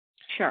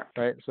 Sure.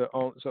 right? So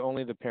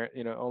only the parent,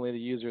 only the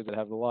users that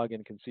have the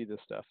login can see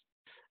this stuff.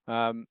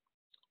 Um,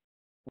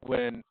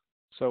 when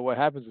so what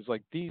happens is,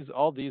 like,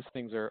 all these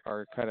things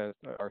are kind of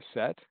are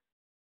set,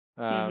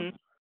 Mhm.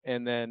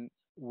 and then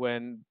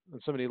when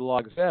somebody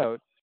logs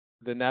out,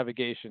 the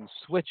navigation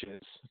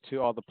switches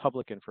to all the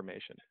public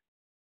information.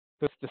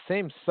 So it's the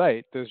same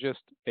site. There's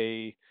just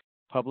a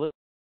public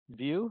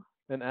view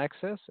and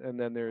access, and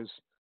then there's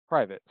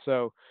private.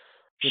 So,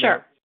 you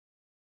know,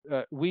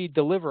 Sure. we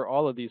deliver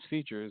all of these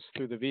features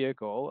through the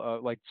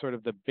vehicle. Like, sort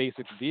of the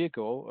basic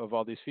vehicle of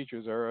all these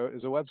features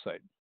is a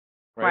website,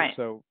 right? Right.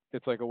 So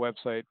it's like a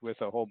website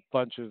with a whole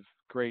bunch of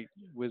great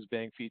whiz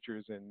bang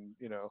features, and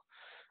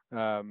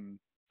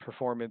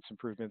performance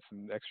improvements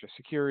and extra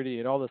security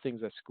and all the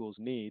things that schools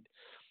need.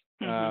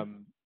 Mhm.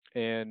 Um,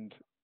 and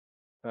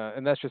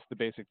that's just the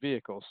basic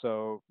vehicle.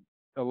 So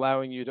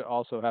allowing you to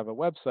also have a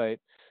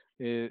website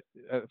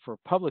for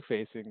public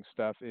facing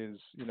stuff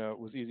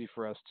was easy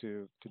for us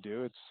to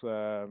do. It's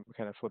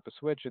kind of flip a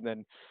switch, and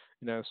then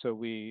so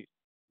we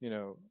you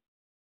know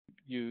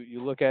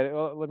you look at it.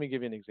 Well, let me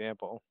give you an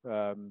example.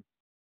 Let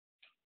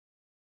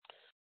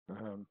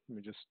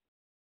me just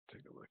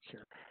take a look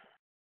here.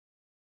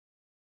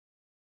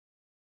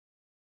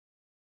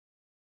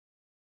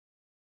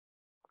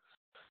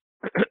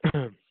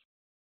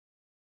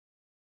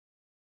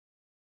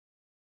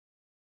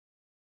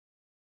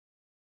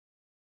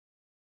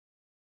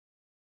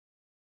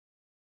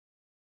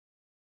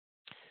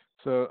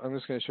 So I'm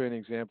just going to show you an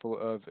example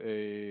of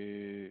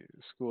a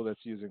school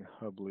that's using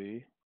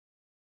Hubbli.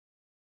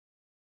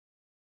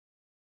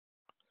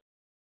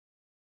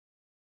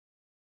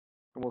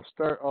 And we'll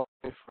start all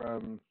the way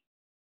from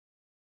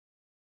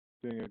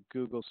doing a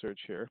Google search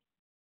here.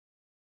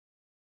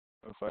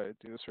 If I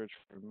do a search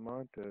for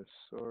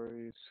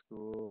Montessori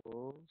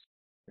schools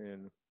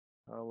in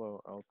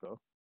Palo Alto.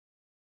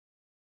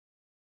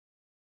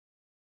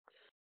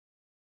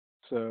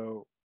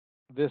 So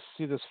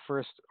see this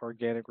first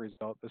organic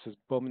result. This is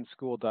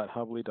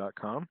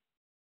bowmanschool.hubbli.com.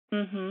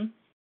 Mhm.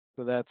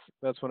 So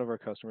that's one of our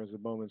customers, the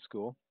Bowman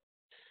School,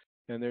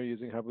 and they're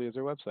using Hubbli as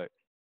their website.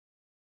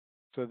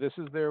 So this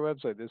is their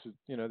website. This is,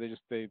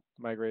 they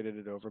migrated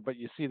it over, but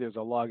you see there's a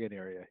login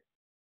area.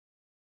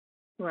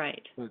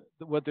 Right.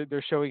 What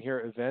they're showing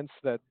here, events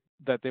that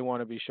they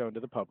want to be shown to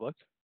the public,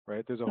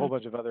 right? There's a whole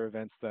bunch of other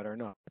events that are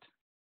not.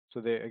 So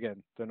they're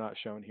not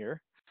shown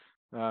here.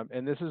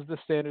 And this is the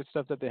standard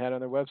stuff that they had on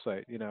their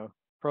website,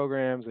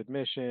 programs,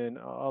 admission,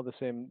 all the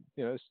same,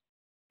 it's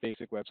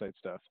basic website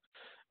stuff.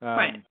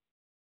 Right.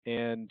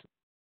 And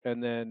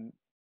then,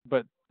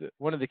 but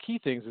one of the key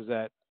things is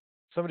that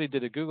somebody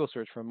did a Google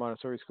search for a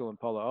Montessori school in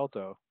Palo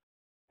Alto,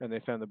 and they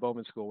found the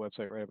Bowman School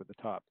website right up at the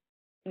top.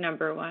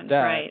 Number one,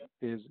 That right.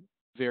 is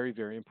very,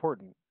 very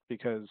important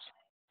because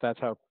that's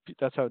how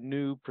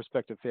new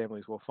prospective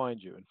families will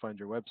find you and find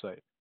your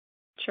website.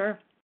 Sure.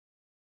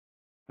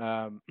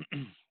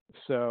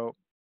 So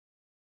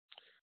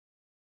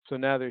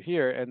now they're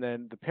here, and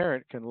then the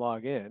parent can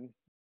log in,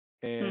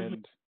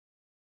 and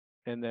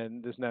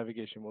then this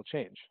navigation will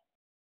change.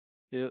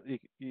 It'll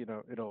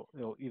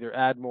either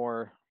add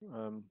more,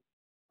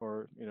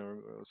 or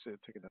let's say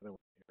take another one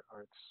here.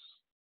 Arts.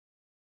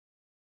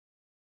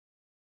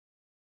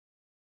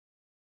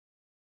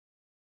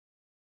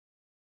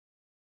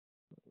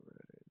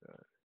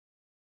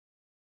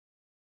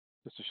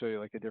 Just to show you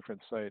like a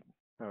different site,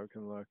 how it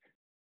can look.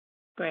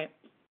 Great.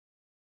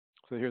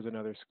 So here's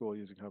another school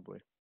using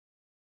Hubbli.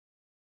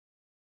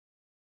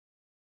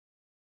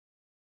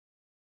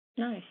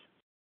 Nice.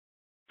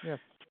 Yeah.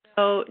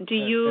 So do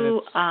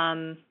you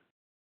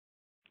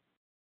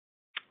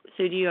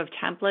do you have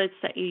templates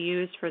that you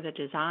use for the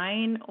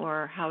design,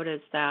 or how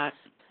does that?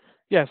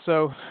 Yeah.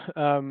 So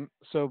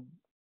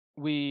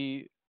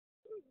we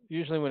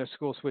usually when a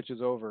school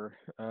switches over,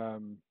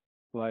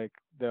 like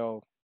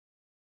they'll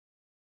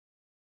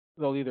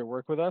either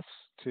work with us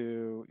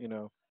to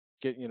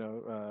get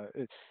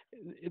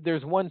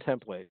there's one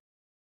template.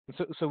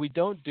 So we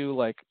don't do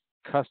like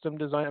custom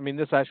design. I mean,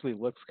 this actually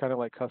looks kind of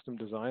like custom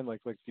design. Like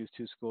these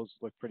two schools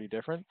look pretty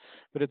different,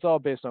 but it's all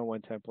based on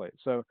one template.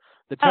 So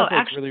the template's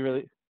Actually,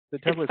 the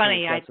it's template's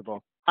funny. really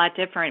flexible. A lot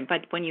different,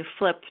 but when you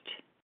flipped,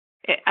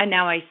 and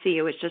now I see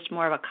it was just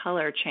more of a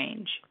color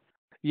change.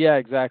 Yeah,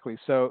 exactly.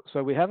 So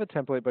we have a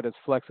template, but it's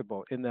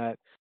flexible in that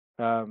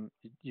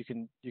you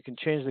can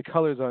change the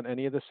colors on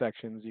any of the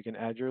sections. You can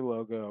add your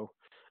logo.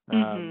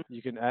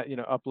 You can add,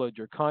 upload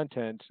your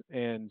content,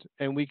 and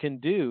we can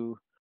do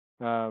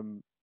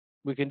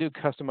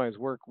customized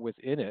work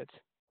within it,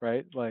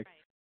 right? Like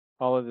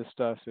all of this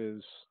stuff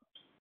it's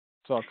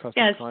all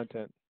custom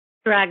content.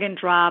 Drag and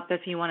drop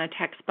if you want a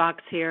text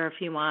box here, if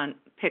you want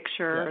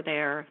picture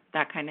there,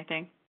 that kind of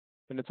thing.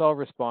 And it's all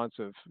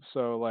responsive.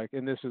 So like,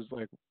 and this is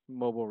like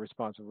mobile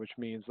responsive, which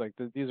means like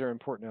these are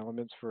important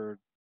elements for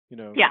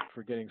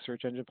for getting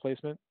search engine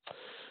placement.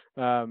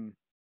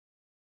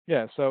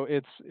 So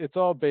it's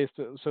all based.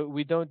 So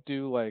we don't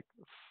do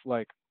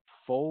like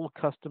full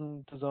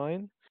custom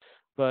design,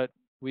 but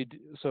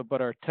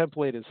but our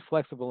template is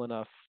flexible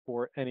enough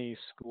for any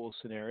school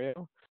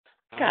scenario.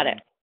 Got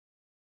it.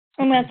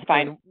 And that's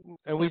fine.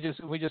 And we just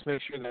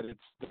make sure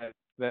that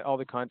that all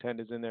the content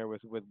is in there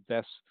with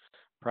best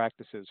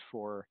practices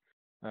for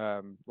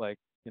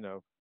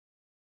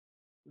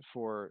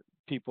for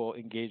people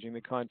engaging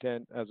the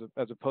content as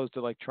opposed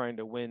to like trying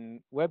to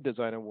win web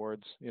design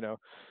awards.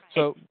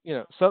 So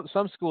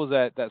some schools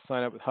that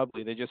sign up with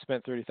Hubbli, they just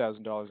spent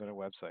 $30,000 on a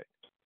website,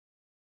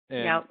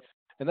 and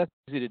that's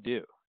easy to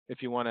do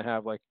if you want to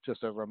have like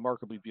just a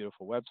remarkably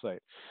beautiful website.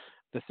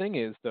 The thing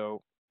is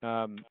though,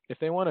 if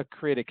they want to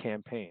create a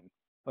campaign,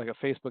 like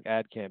a Facebook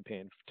ad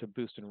campaign to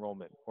boost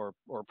enrollment or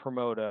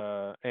promote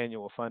a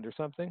annual fund or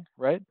something,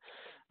 right?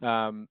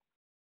 And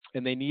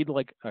they need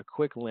like a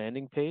quick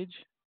landing page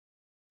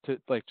to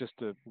like just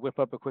to whip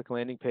up a quick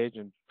landing page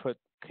and put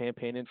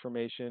campaign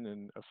information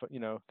and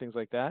things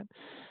like that.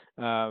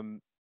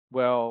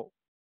 Well,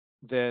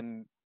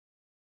 then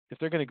if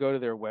they're going to go to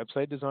their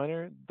website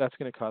designer, that's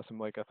going to cost them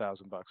like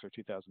 $1,000 or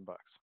 $2,000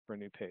 for a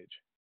new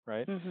page,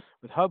 right?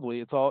 With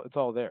Hubbli, it's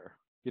all there.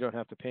 You don't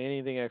have to pay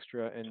anything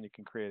extra, and you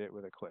can create it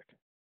with a click.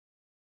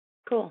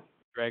 Cool.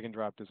 Drag and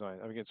drop design.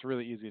 I mean, it's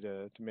really easy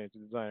to manage the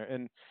designer.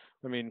 And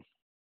I mean,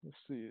 let's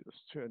see. Let's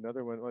try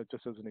another one,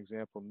 just as an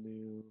example.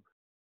 New.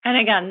 And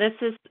again, this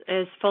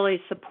is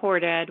fully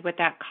supported with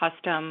that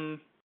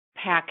custom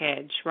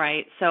package,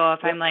 right? So if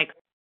I'm like,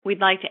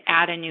 we'd like to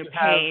add a new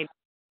page,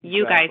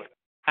 you guys do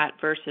that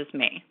versus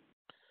me.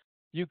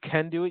 You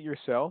can do it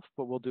yourself,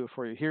 but we'll do it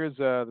for you. Here's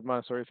the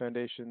Montessori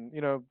Foundation.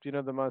 Do you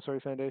know the Montessori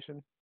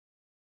Foundation?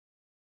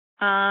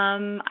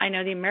 I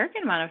know the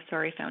American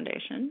Montessori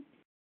Foundation.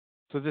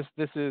 So this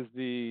is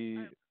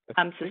the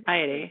I think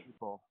Society.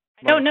 people.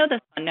 I don't know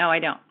this one. No, I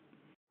don't.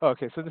 Oh,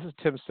 okay, so this is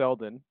Tim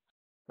Selden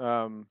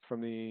from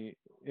the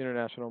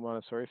International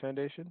Montessori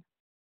Foundation.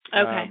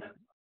 Okay.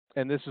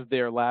 And this is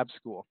their lab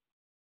school.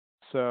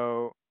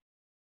 So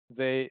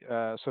they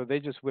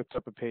just whipped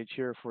up a page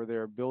here for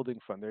their building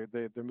fund.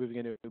 They're moving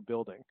into a new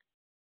building,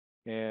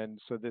 and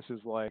so this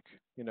is like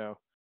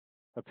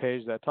a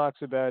page that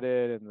talks about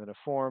it, and then a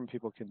form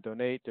people can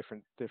donate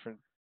different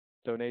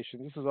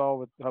donations. This is all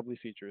with Hubbli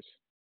features.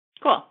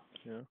 Cool.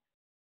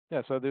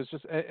 Yeah. So there's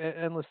just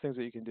endless things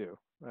that you can do.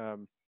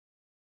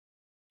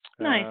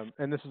 Nice.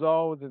 And this is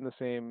all within the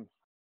same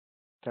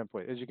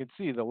template. As you can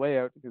see, the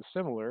layout is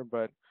similar,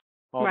 but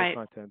all the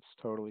content's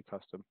totally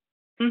custom.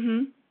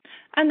 Mhm.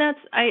 And that's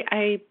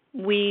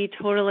we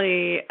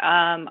totally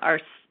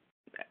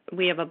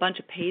we have a bunch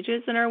of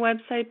pages in our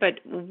website, but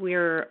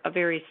we're a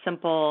very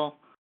simple,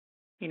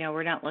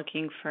 we're not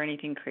looking for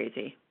anything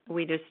crazy.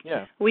 We just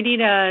we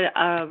need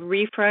a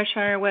refresh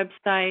on our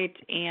website,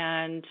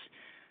 and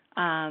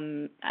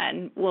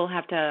we'll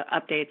have to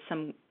update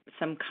some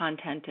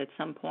content at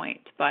some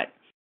point, but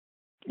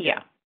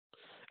yeah.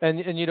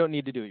 And you don't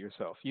need to do it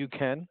yourself. You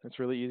can. It's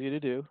really easy to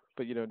do,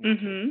 but you don't need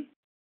to.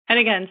 And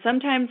again,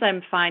 sometimes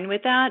I'm fine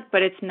with that,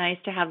 but it's nice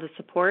to have the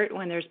support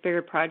when there's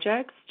bigger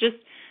projects, just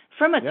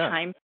from a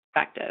time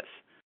perspective.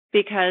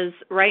 Because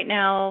right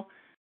now,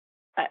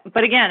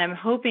 but again, I'm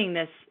hoping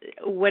this,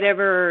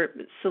 whatever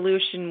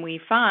solution we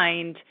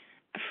find,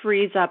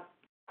 frees up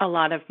a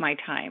lot of my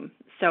time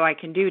so I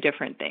can do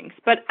different things.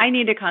 But I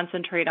need to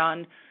concentrate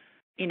on,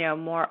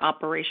 more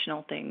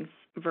operational things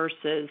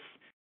versus,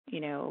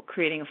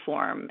 creating a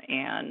form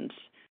and,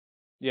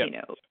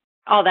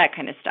 all that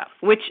kind of stuff,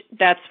 which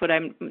that's what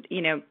I'm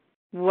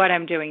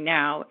doing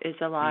now is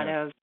a lot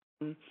of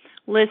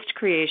list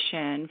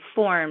creation,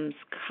 forms,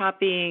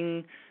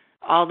 copying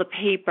all the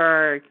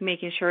paper,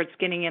 making sure it's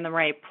getting in the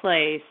right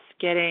place,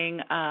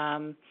 getting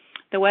the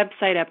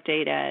website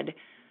updated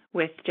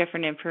with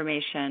different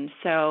information.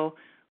 So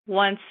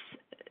once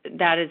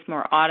that is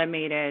more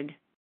automated,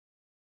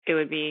 it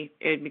would be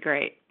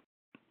great.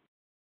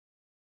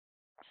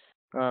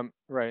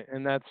 Right,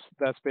 and that's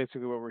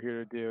basically what we're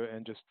here to do,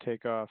 and just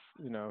take the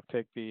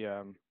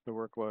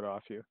workload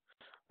off you.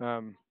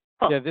 Cool.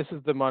 Yeah, this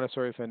is the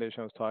Montessori Foundation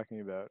I was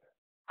talking about.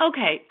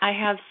 Okay, I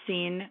have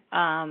seen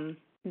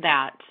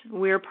that.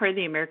 We're part of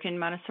the American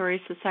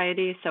Montessori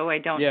Society, so I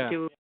don't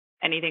do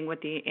anything with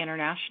the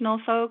international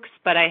folks,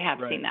 but I have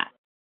seen that.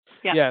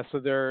 Yeah. Yeah, so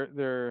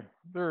they're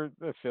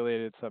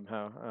affiliated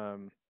somehow.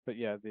 But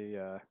it's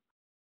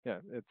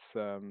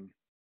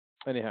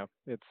anyhow,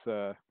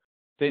 it's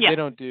they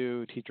don't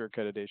do teacher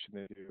accreditation.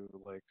 They do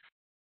like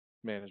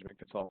management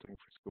consulting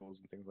for schools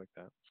and things like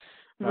that.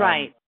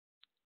 Right.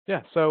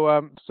 Yeah.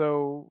 So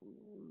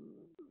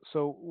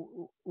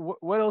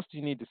what else do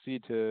you need to see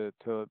to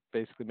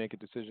basically make a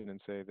decision and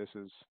say this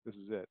is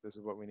it? This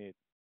is what we need.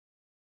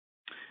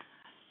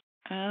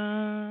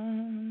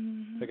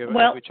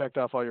 Have we checked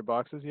off all your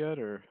boxes yet,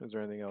 or is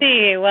there anything else?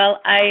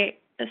 Well,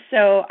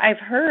 I've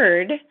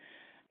heard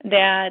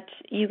that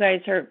you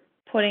guys are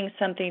putting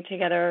something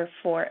together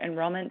for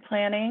enrollment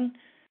planning.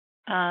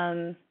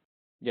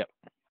 Yep.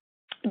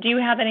 Do you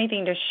have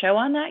anything to show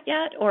on that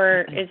yet,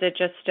 or is it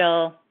just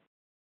still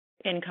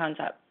in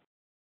concept?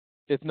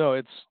 It's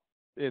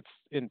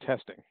in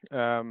testing.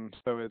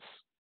 So it's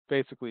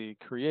basically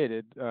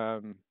created,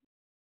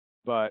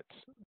 but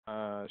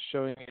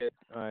showing it,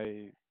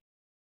 I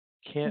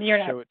can't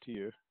show it to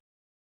you.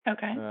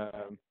 Okay.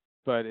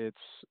 But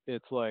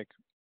it's like,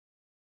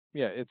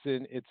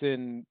 it's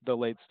in the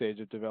late stage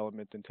of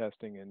development and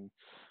testing, and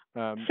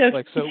tell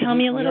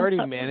me a little. We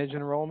already manage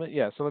enrollment.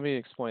 Yeah. So let me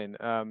explain.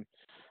 Let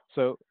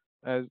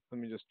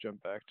me just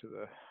jump back to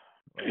the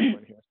last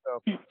one here.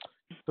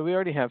 So we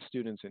already have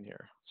students in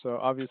here. So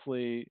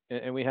obviously,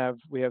 and we have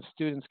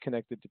students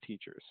connected to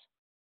teachers.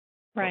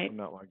 Right. I'm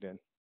not logged in.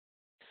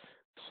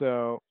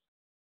 So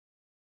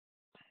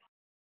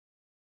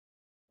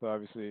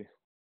obviously,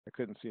 I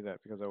couldn't see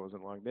that because I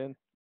wasn't logged in.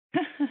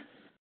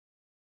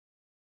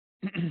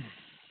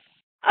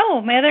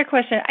 Oh, my other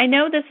question. I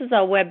know this is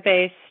all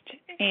web-based,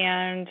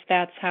 and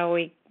that's how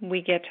we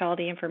get to all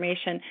the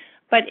information.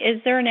 But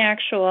is there an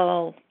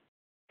actual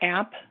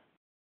app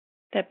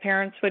that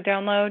parents would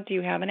download? Do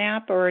you have an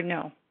app or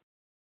no?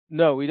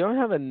 No, we don't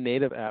have a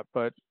native app,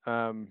 but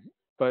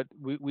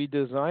we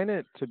design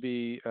it to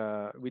be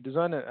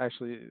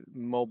actually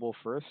mobile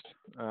first.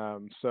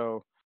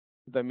 So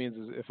what that means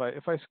is if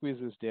I squeeze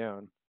this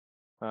down,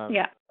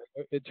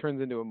 it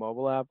turns into a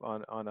mobile app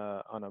on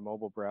a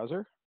mobile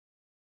browser.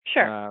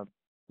 Sure.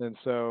 And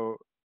so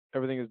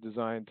everything is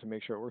designed to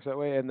make sure it works that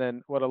way. And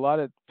then what a lot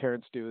of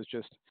parents do is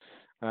just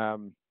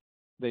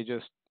they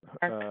just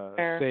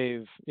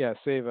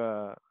save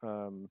a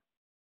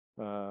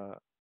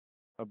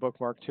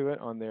bookmark to it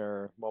on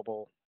their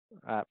mobile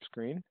app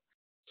screen.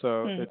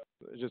 So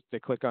they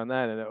click on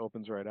that and it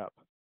opens right up.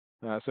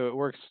 So it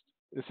works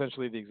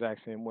essentially the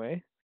exact same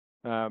way.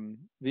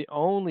 The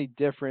only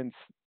difference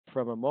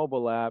from a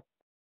mobile app,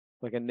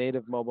 like a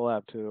native mobile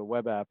app to a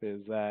web app,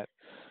 is that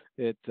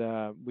it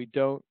we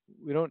don't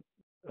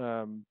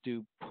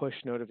do push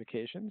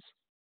notifications.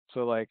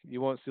 So like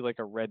you won't see like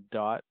a red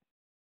dot,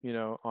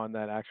 on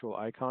that actual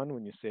icon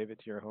when you save it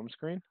to your home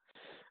screen.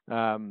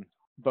 Um,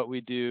 but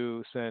we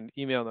do send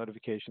email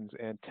notifications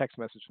and text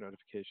message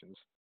notifications.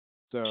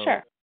 So,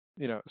 Sure.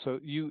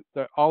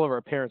 all of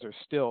our parents are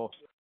still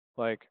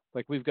like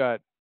we've got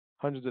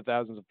hundreds of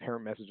thousands of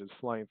parent messages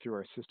flying through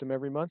our system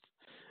every month,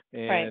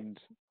 Right. and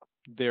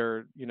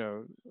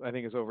I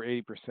think it's over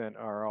 80%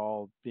 are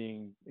all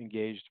being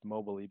engaged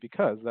mobily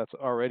because that's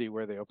already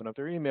where they open up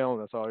their email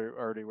and that's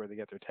already where they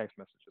get their text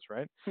messages,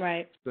 right?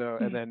 Right. So,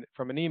 and Mhm. then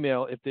from an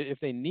email, if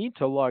they need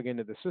to log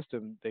into the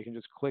system, they can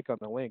just click on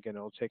the link and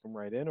it'll take them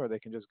right in, or they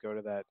can just go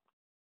to that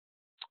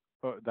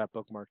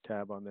bookmark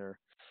tab on their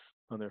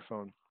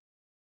phone.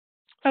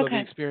 So the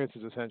Okay. experience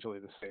is essentially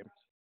the same.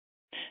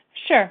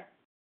 Sure.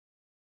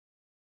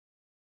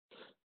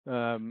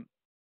 Um,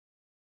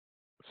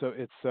 so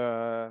it's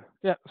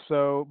yeah.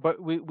 So, but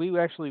we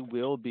actually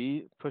will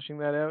be pushing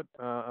that out,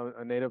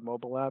 a native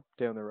mobile app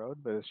down the road,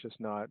 but it's just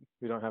not.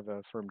 We don't have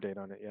a firm date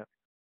on it yet.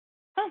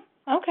 Oh,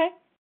 okay.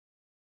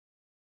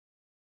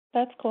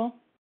 That's cool.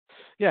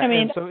 Yeah, I and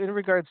mean, so in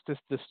regards to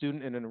the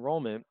student and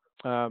enrollment,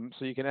 so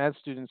you can add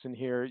students in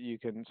here.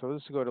 So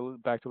let's go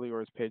back to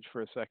Leor's page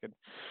for a second.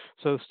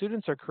 So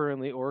students are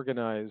currently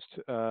organized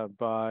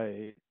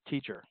by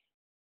teacher.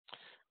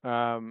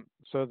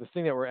 So the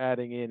thing that we're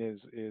adding in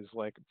is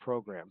like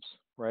programs,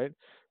 right?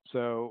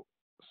 So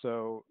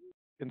so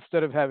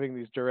instead of having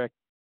these direct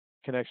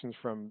connections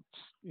from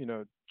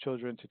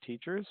children to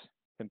teachers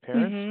and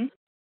parents,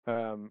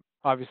 mhm.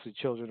 obviously,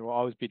 children will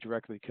always be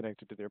directly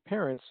connected to their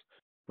parents,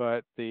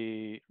 but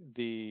the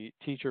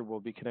teacher will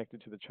be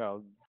connected to the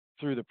child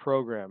through the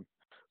program.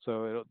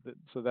 So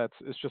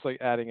it's just like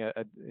adding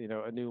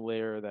a new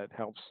layer that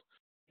helps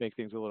make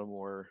things a little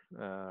more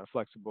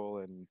flexible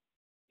and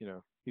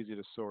easy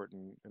to sort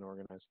and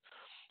organize.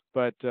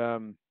 But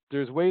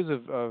there's ways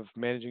of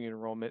managing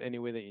enrollment any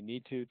way that you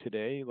need to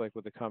today, like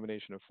with a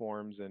combination of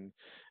forms and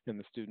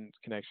the student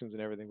connections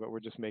and everything. But we're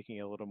just making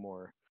it a little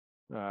more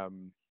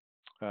um,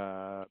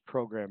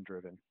 program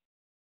driven,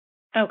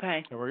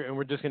 Okay. and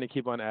we're just going to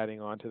keep on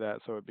adding on to that,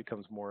 so it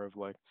becomes more of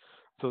like,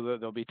 so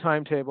there'll be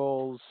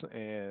timetables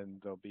and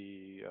there'll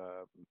be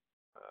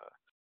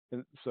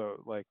and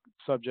so like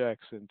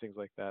subjects and things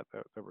like that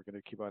we're going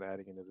to keep on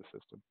adding into the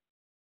system.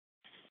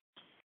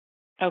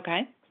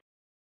 Okay.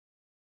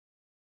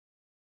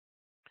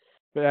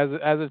 But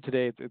as of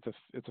today,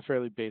 it's a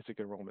fairly basic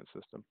enrollment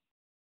system.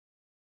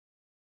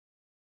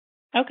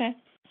 Okay.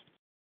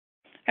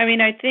 I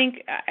mean, I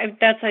think I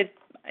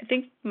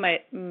think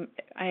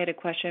I had a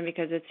question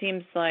because it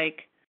seems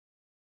like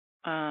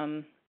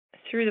um,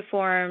 through the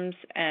forms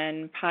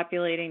and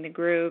populating the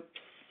groups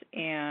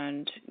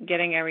and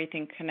getting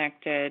everything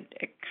connected,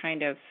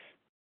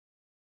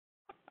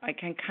 I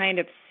can kind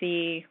of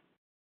see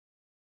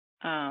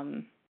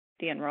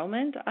the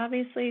enrollment,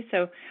 obviously.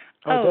 So,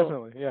 Oh, oh,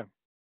 definitely, yeah.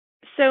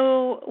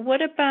 so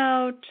what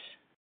about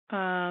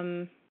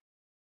um,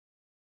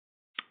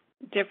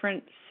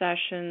 different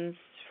sessions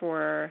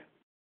for?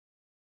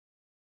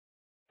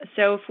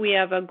 So, if we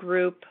have a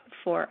group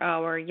for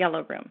our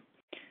yellow room,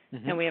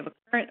 Hmm. and we have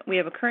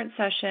a current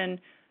session,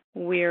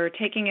 we're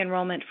taking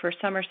enrollment for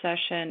summer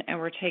session, and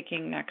we're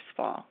taking next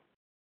fall.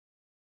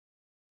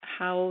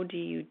 How do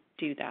you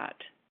do that?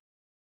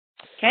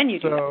 Can you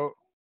do that? So,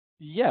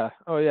 yeah,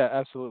 oh yeah,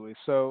 absolutely.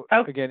 So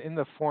Oh, again, in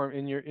the form,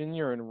 in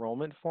your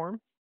enrollment form,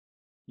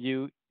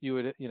 you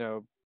would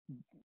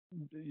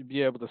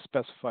be able to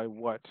specify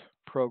what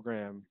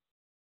program,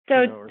 so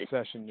or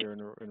session you're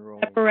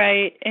enrolling.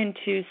 separate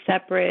into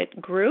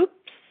separate groups.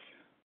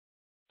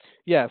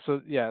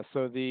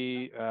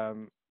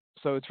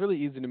 So it's really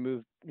easy to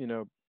move,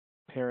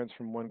 parents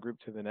from one group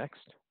to the next.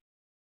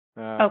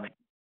 Okay, Um,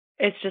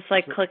 it's just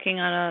like so clicking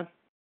on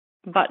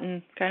a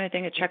button kind of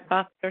thing, a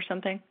checkbox or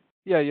something.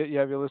 yeah, you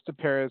have your list of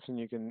parents, and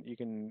you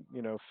can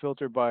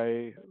filter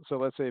by. So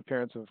let's say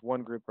parents of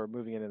one group are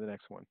moving into the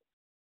next one.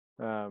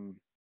 Um,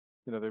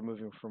 they're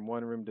moving from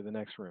one room to the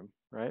next room,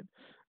 right?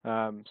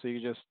 So you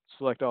just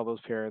select all those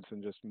parents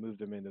and just move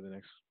them into the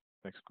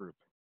next group.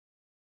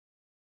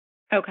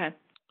 Okay,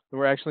 And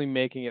we're actually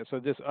making it so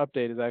this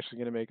update is actually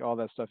going to make all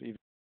that stuff even.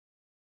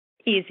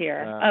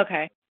 easier. Um,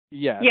 Okay,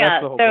 yeah, that's yeah.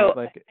 the whole So point.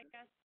 Like,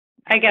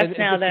 I guess and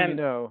now just so you then,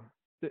 know,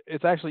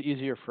 it's actually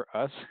easier for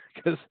us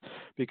because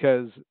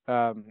because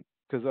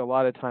because a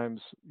lot of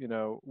times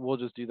we'll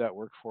just do that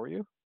work for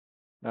you.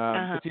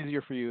 uh-huh. It's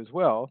easier for you as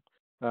well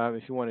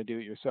if you want to do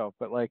it yourself.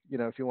 But like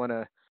if you want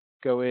to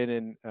go in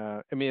and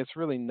I mean, it's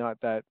really not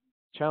that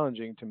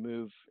challenging to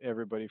move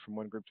everybody from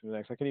one group to the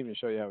next. I can even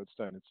show you how it's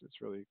done.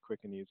 It's really quick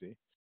and easy.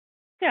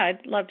 Yeah,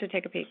 I'd love to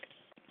take a peek.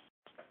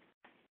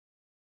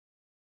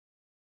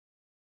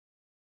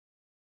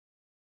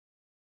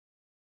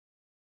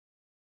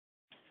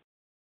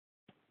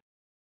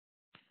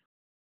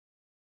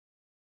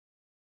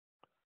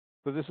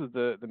 So this is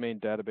the main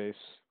database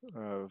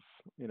of,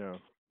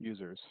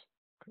 users,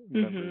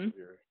 members Mhm. of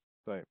your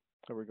site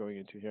that we're going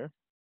into here.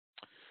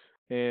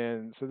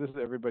 And so this is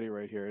everybody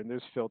right here. And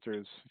there's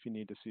filters if you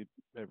need to see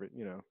every,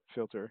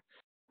 filter.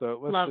 So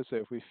let's Love. just say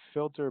if we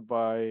filter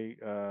by,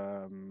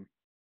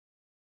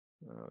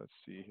 let's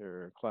see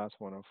here, class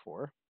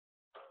 104,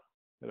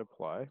 hit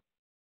apply.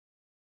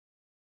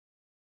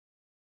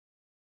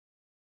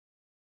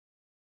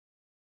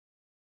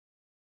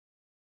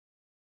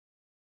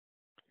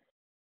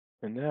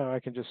 And now I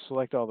can just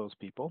select all those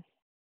people.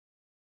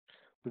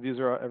 So these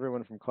are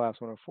everyone from class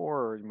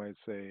 104, or you might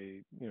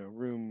say,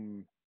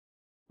 room.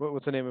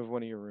 What's the name of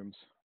one of your rooms?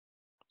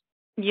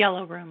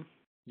 Yellow room.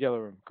 Yellow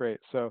room. Great.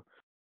 So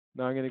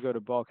now I'm going to go to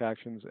bulk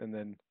actions and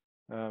then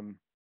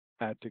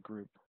add to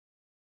group.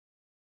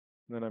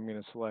 And then I'm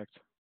going to select,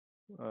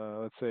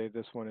 let's say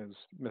this one is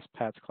Miss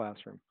Pat's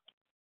classroom.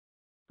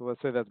 So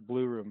let's say that's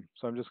blue room.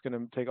 So I'm just going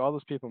to take all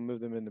those people and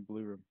move them into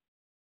blue room.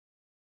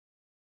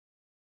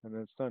 And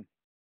then it's done.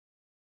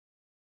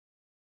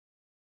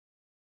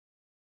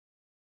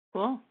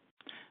 Cool.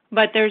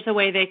 But there's a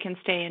way they can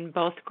stay in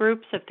both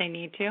groups if they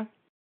need to.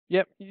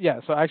 Yep. Yeah.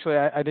 So actually,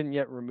 I didn't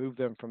yet remove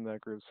them from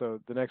that group. So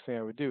the next thing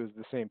I would do is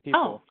the same Oh.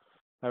 people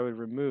I would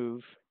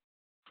remove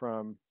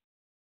from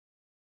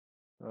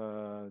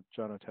John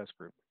O test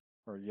group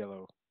or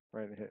yellow,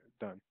 right? Hit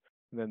done,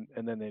 and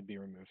then they'd be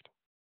removed.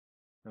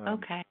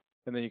 Okay.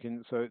 And then you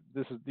can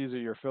these are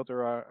your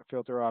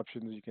filter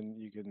options. You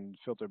can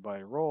filter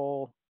by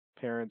role,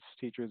 parents,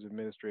 teachers,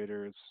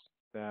 administrators,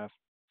 staff,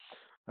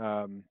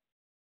 um,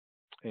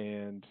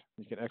 and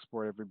you can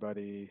export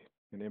everybody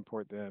and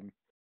import them.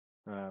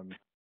 And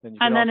you can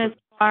And then as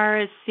also far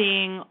as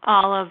seeing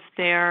all of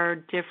their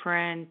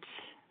different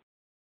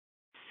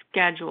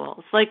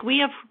schedules, like we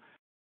have,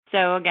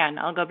 so again,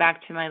 I'll go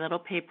back to my little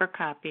paper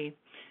copy,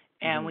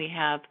 and mhm. we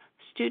have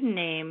student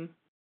name.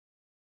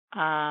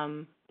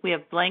 We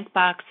have blank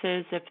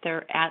boxes if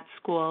they're at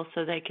school,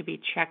 so they could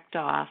be checked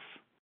off,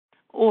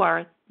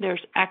 or there's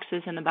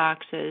X's in the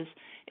boxes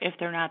if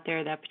they're not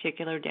there that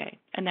particular day.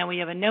 And then we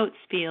have a notes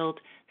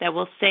field that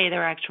will say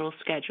their actual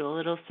schedule.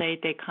 It'll say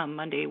they come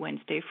Monday,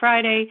 Wednesday,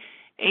 Friday,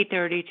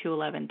 8:30 to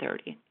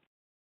 11:30.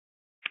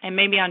 And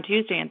maybe on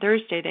Tuesday and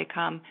Thursday they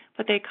come,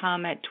 but they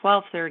come at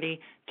 12:30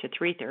 to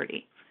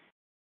 3:30.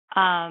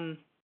 Um,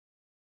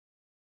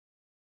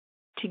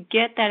 to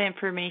get that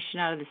information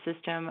out of the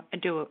system,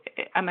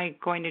 am I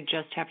going to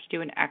just have to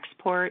do an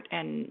export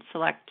and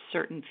select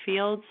certain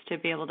fields to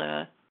be able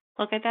to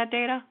look at that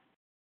data?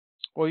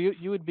 Well,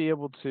 you would be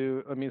able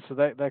to. I mean, so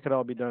that could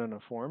all be done in a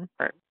form,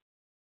 Or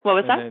what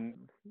was and that? then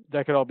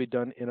that could all be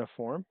done in a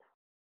form,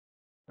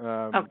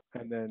 Oh,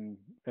 and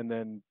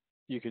then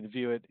you could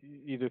view it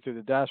either through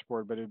the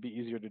dashboard, but it would be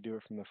easier to do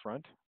it from the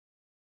front.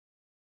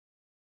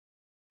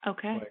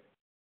 okay. Like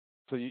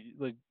so,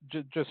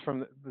 just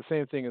from the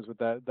same thing as with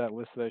that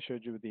list that I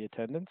showed you with the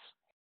attendance.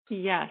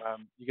 Yes.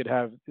 You could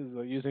have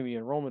using the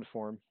enrollment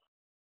form.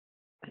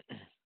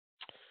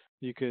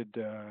 You could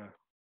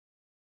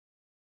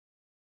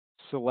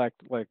select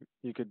like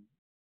you could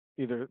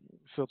either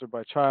filter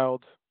by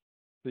child,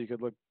 so you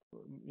could look,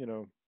 you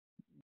know,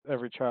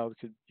 every child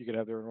you could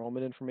have their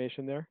enrollment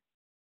information there,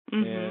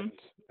 and Mhm.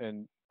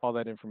 and all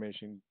that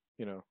information,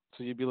 so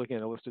you'd be looking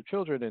at a list of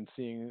children and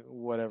seeing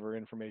whatever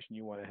information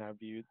you want to have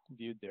viewed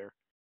there,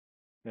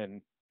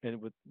 and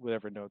with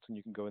whatever notes, and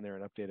you can go in there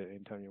and update it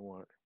anytime you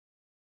want.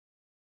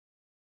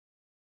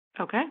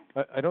 Okay.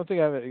 I don't think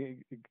I have a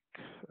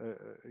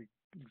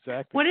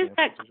exact What is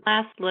example. that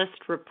class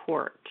list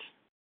report?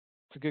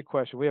 It's a good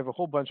question. We have a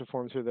whole bunch of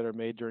forms here that are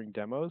made during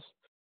demos,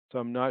 so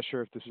I'm not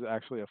sure if this is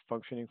actually a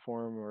functioning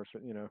form or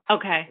if.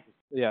 Okay.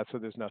 Yeah, so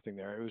there's nothing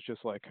there. It was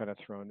just like kind of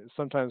thrown.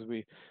 Sometimes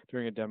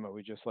during a demo,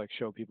 we just like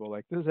show people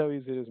like this is how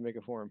easy it is to make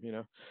a form,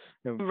 and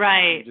we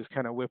Right. just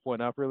kind of whip one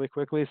up really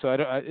quickly. So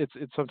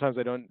it's sometimes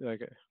I don't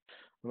like.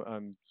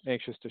 I'm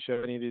anxious to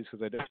show any of these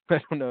because I don't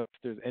I don't know if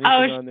there's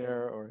Oh, anything on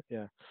there or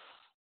yeah.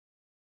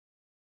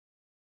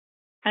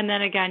 and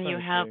then again, you Trying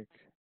to have think.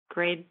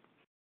 grade.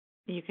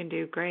 You can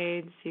do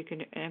grades.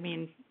 I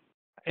mean,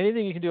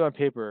 Anything you can do on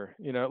paper,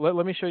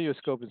 let me show you a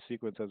scope and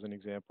sequence as an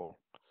example.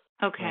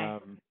 okay.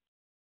 Um,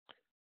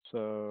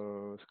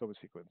 so scope and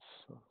sequence.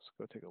 So let's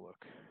go take a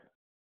look.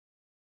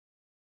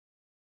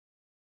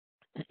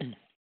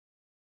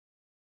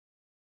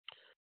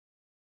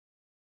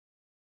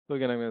 So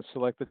again, I'm going to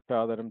select the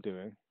child that I'm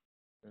doing.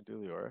 I'm going to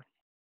do Leora.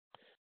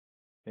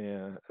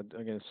 And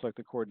I'm going to select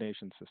the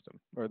coordination system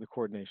or the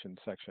coordination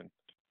section.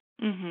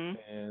 Mhm.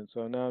 And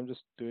so now I'm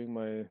just doing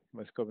my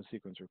scope and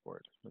sequence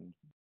report. And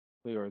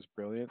Leora is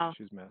brilliant. Oh.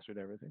 She's mastered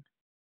everything.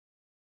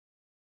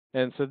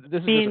 And so this I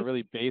is just a mean,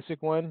 really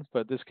basic one,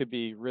 but this could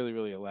be really,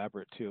 really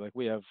elaborate too. Like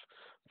we have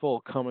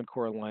full Common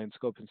Core line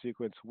scope and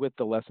sequence with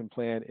the lesson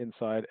plan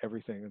inside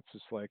everything. It's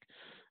just like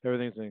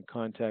everything's in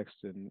context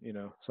and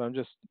so I'm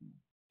just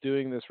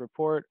doing this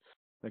report.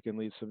 I can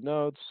leave some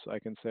notes. I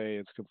can say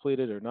it's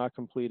completed or not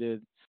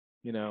completed,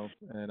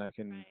 and I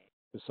can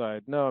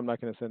decide, no, I'm not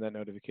going to send that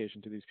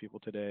notification to these people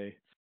today,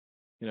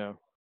 and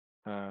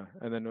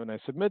then when I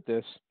submit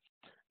this,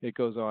 it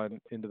goes on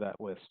into that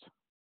list.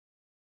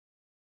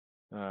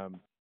 Um,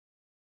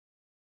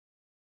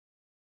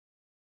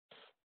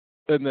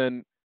 and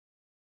then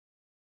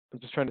I'm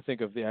just trying to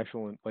think of the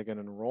actual like an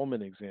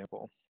enrollment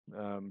example.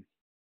 Um,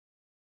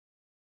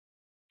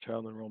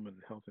 Child enrollment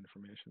and health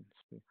information.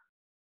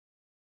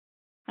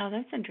 Oh,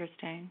 that's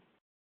interesting.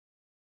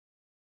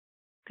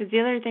 Because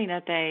the other thing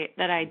that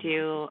I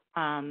do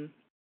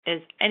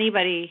is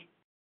anybody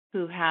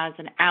who has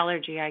an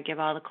allergy, I give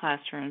all the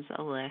classrooms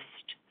a list.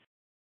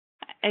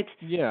 We're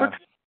Yeah,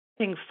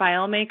 using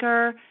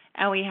FileMaker,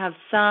 and we have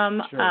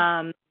some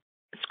sure.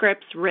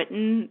 scripts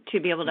written to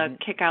be able to Hmm.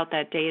 kick out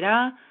that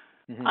data.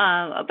 Hmm.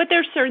 But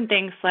there's certain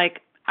things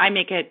like I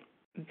make it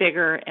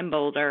bigger and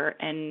bolder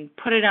and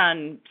put it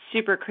on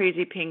super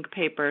crazy pink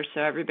paper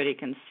so everybody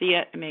can see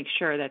it and make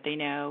sure that they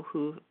know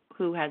who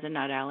has a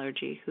nut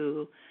allergy,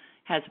 who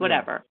has Yeah.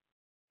 whatever.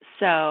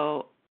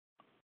 So,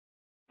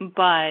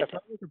 but Yeah,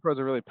 FileMaker Pro is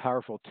a really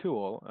powerful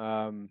tool,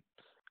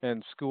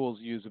 and schools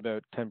use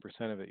about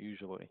 10% of it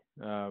usually.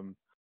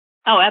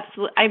 oh,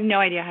 absolutely, I have no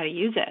idea how to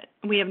use it.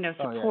 We have no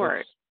Oh yeah, it's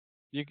support.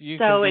 you can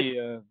So it's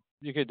be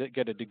you could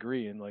get a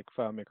degree in like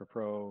FileMaker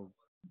Pro,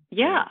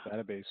 yeah,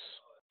 database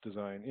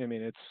design. I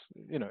mean,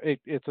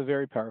 it's a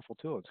very powerful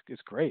tool.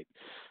 It's great.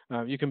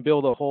 You can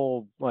build a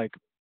whole like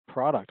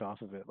product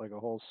off of it, like a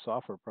whole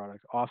software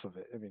product off of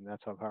it. I mean,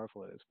 that's how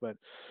powerful it is.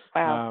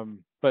 wow.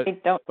 Um, but I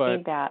don't but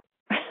need that.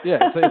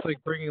 yeah, it's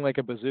like bringing like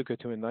a bazooka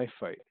to a knife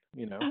fight,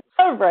 you know.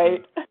 All Uh,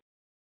 right.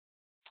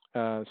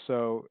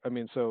 so I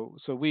mean, so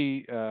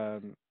we,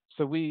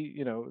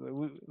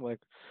 like,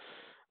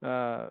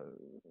 uh,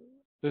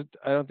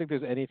 I don't think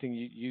there's anything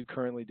you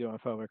currently do on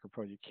FileMaker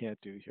Pro you can't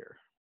do here.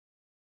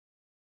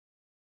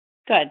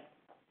 Good.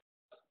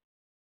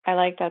 I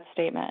like that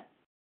statement.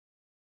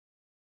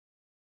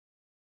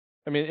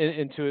 I mean,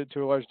 and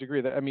to a large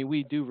degree, that I mean,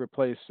 we do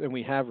replace and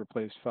we have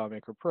replaced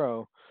FileMaker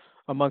Pro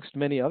amongst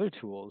many other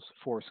tools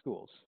for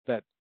schools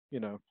that you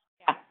know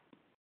Yeah.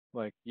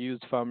 like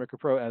used FileMaker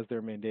Pro as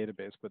their main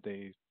database, but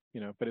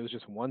but it was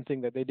just one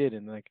thing that they did,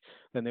 and like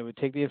then they would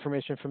take the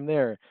information from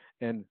there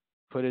and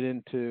put it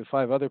into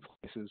 5 other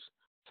places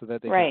so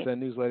that they could Right.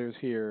 send newsletters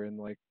here and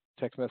like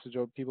text message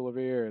people over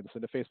here and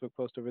send a Facebook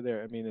post over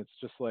there. I mean, it's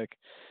just like,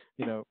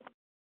 you know,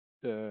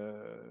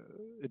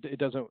 it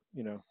doesn't,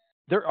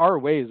 there are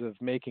ways of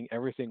making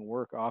everything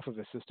work off of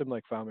a system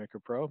like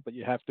FileMaker Pro, but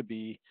you have to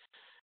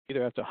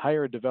either have to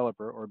hire a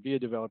developer or be a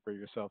developer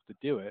yourself to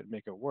do it,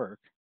 make it work,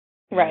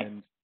 Right.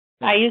 and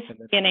I and used to and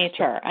then be in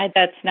so HR.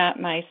 That's not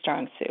my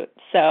strong suit.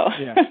 So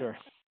yeah, sure.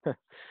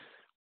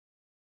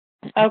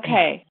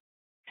 okay.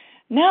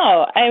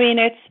 No, I mean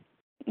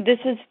this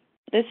is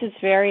this is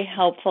very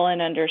helpful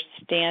in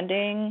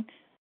understanding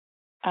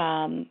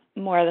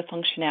more of the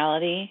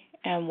functionality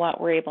and what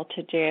we're able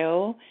to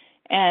do,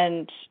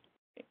 and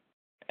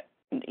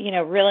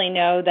really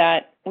know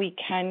that we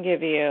can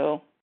give you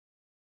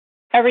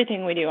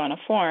everything we do on a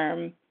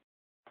form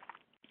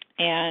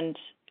and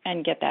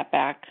get that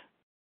back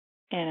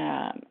in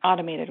an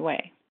automated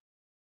way.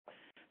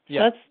 So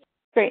Yeah. that's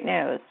great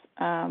news.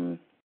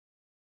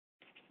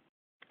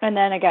 And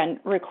then again,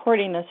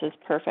 recording this is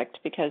perfect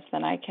because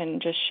then I can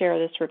just share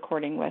this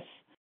recording with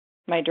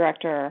my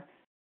director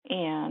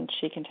and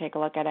she can take a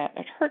look at it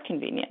at her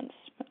convenience.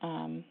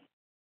 Because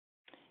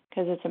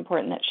it's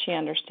important that she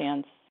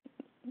understands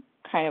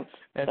kind of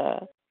And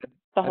the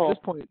at this whole.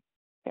 point,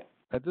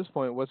 at this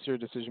point, what's your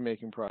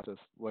decision-making process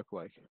look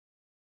like?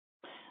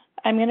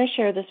 I'm going to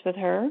share this with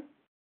her,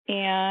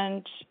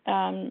 and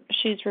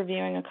she's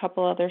reviewing a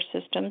couple other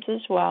systems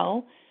as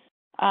well.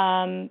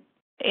 And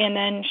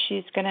then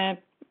she's going to,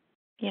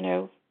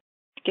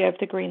 give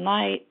the green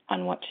light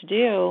on what to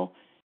do,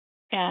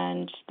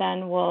 and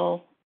then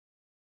we'll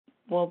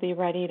be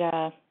ready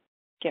to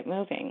get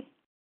moving.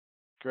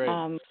 Great.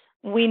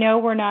 We know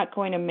we're not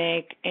going to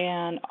make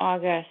an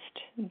August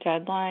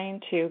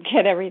deadline to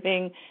get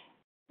everything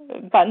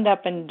buttoned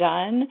up and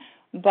done,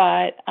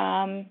 but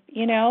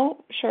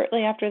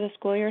shortly after the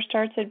school year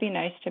starts, it'd be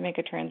nice to make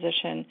a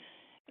transition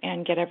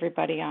and get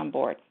everybody on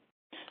board.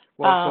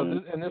 Well,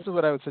 and this is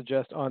what I would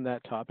suggest on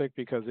that topic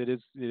because it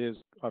is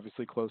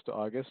obviously close to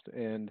August,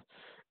 and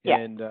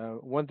Yeah,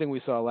 one thing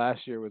we saw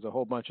last year was a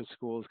whole bunch of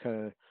schools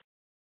kind of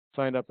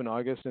signed up in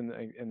August, and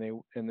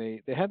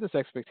they had this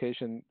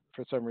expectation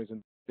for some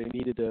reason they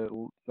needed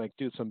to like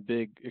do some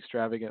big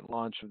extravagant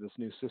launch of this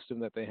new system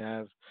that they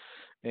have,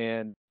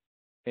 and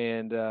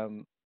and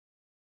um,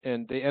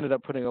 and they ended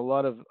up putting a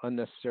lot of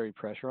unnecessary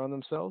pressure on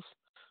themselves,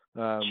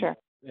 um, sure.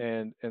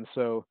 and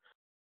so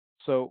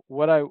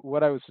what I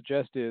would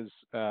suggest is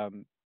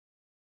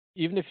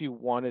even if you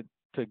wanted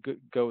to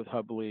go with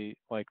Hubbli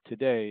like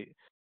today,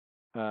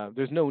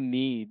 there's no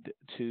need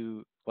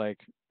to like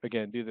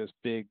again do this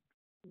big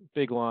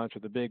launch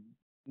with a big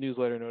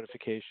newsletter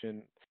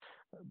notification.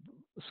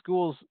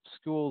 Schools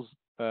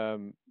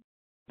um,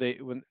 they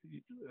when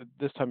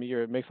this time of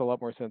year it makes a lot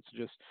more sense to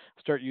just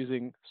start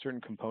using certain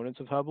components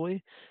of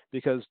Hubbli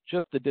because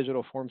just the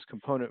digital forms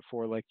component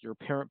for like your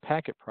parent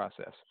packet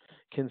process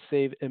can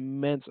save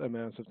immense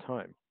amounts of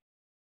time,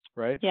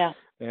 right? Yeah,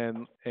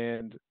 And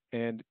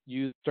and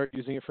you start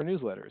using it for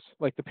newsletters.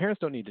 Like the parents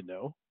don't need to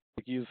know.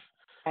 Like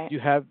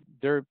Right.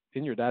 they're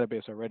in your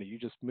database already. You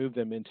just move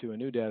them into a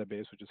new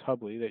database, which is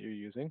Hubbli that you're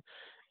using,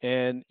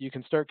 and you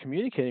can start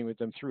communicating with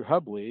them through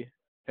Hubbli,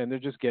 and they're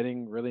just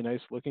getting really nice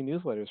looking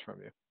newsletters from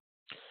you.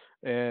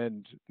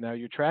 And now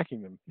you're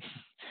tracking them,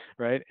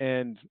 right?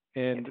 And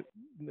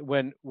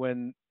when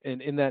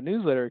and in that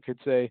newsletter it could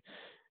say,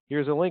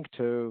 here's a link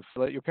to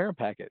fill out your parent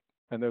packet.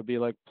 And they'll be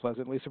like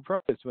pleasantly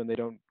surprised when they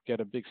don't get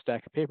a big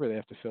stack of paper they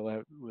have to fill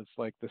out with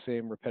like the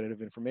same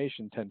repetitive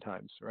information 10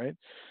 times, right?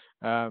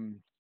 Um,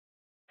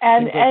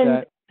 And things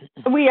like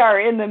that. we are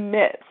in the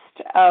midst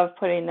of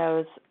putting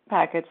those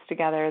packets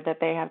together that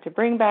they have to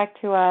bring back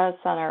to us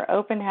on our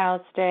open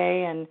house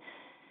day. And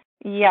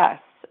yes,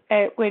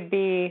 it would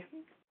be,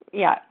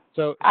 yeah.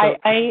 So I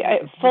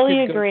if you fully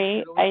could go through the agree.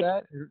 middle with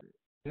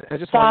that, I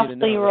just want you to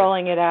Softly know that.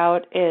 rolling it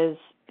out is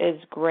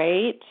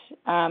great.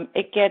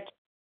 It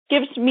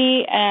gives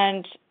me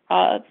and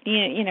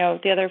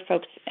the other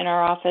folks in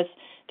our office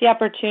the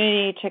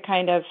opportunity to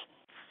kind of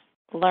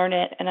learn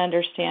it and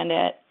understand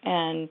it,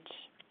 and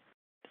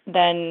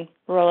then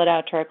roll it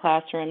out to our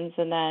classrooms.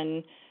 And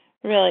then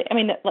really, I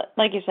mean,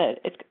 like you said,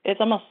 it's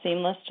almost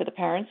seamless to the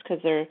parents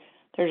because they're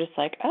just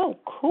like, oh,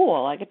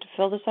 cool, I get to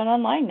fill this out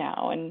online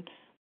now, and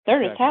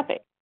they're just Exactly.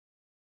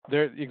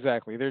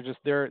 happy. They're just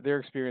their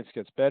experience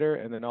gets better,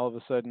 and then all of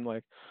a sudden,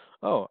 like,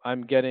 oh,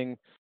 I'm getting,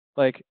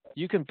 like,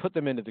 you can put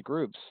them into the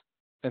groups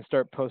and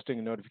start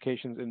posting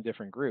notifications in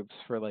different groups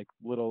for like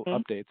little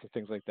Mhm. updates and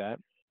things like that.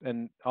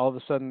 And all of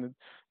a sudden,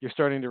 you're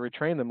starting to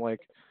retrain them, like,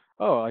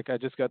 oh, like I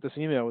just got this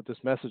email with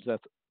this message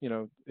that's,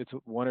 it's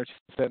one or two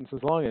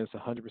sentences long and it's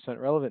 100%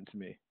 relevant to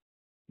me.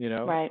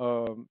 Right,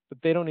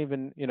 But they don't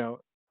even,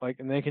 like,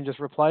 and they can just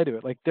reply to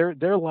it. Like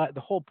the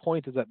whole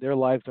point is that their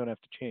lives don't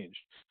have to change.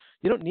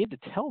 You don't need to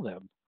tell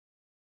them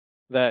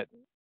that.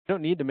 You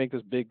don't need to make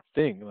this big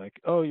thing like,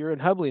 oh, you're in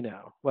Hubbly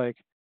now. Like,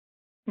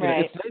 it's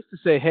right. nice to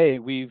say, hey,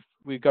 we've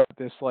got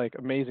this like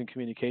amazing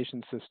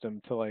communication system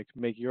to like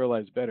make your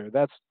lives better.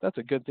 That's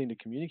a good thing to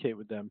communicate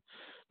with them,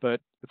 but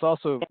it's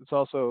also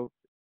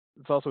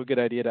a good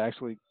idea to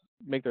actually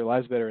make their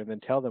lives better and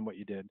then tell them what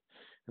you did.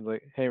 And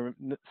like, hey,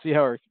 see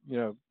how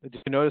did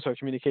you notice our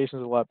communication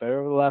is a lot better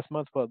over the last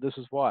month? Well, this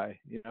is why,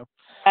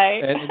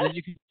 Right. and then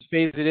you can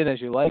phase it in as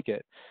you like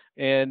it.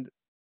 And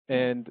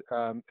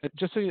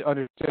just so you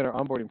understand our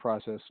onboarding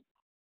process,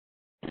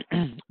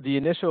 the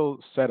initial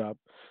setup,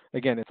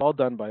 again, it's all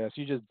done by us.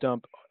 You just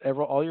dump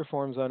all your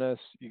forms on us.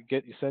 You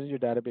send in your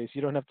database.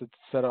 You don't have to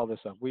set all this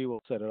up. We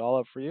will set it all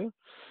up for you.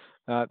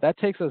 That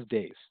takes us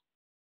days.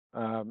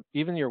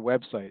 Even your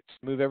website,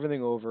 move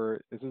everything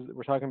over.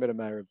 We're talking about a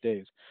matter of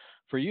days.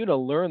 For you to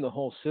learn the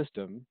whole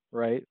system,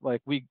 right?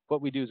 Like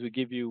what we do is we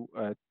give you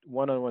a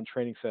one-on-one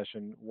training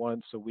session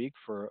once a week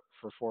for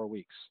 4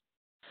 weeks.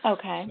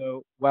 Okay.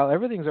 So while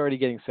everything's already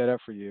getting set up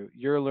for you,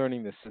 you're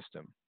learning the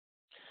system.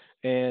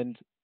 And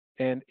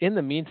in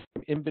the meantime,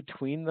 in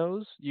between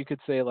those, you could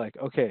say like,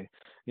 okay,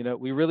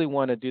 we really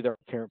want to do the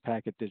parent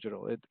packet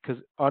digital,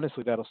 because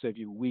honestly, that'll save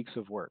you weeks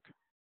of work,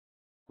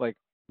 like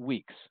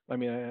weeks. I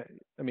mean,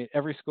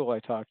 every school I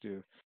talk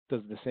to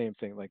does the same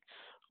thing. Like,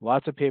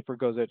 lots of paper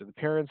goes out to the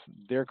parents.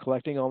 They're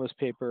collecting all this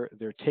paper.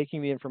 They're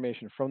taking the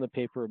information from the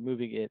paper,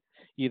 moving it,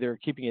 either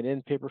keeping it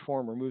in paper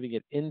form or moving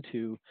it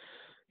into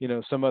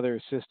some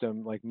other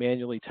system, like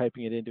manually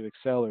typing it into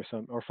Excel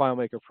or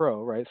FileMaker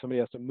Pro, right? Somebody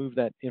has to move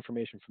that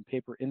information from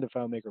paper into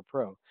FileMaker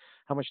Pro.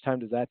 How much time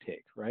does that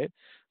take, right?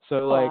 So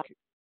A lot. like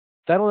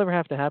that'll never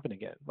have to happen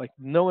again. Like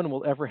no one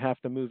will ever have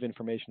to move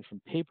information from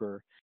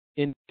paper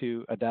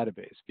into a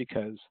database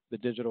because the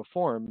digital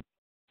form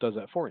does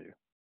that for you.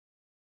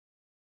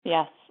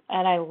 Yes,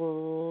 and I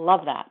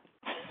love that.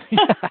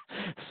 Yeah.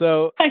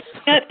 So I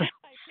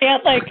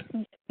can't like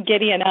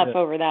giddy enough yeah,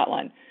 over that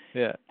one.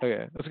 yeah,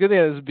 okay. It's a good thing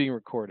that this is being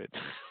recorded.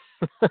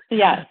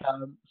 Yes,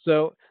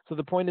 So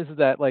the point is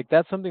that like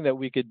that's something that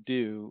we could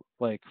do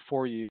like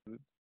for you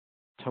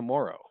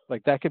tomorrow.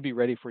 Like that could be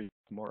ready for you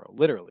tomorrow,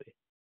 literally.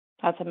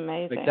 that's Like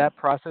amazing. that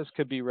process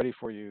could be ready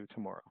for you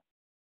tomorrow.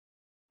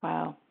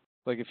 Wow.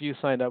 Like if you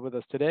signed up with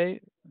us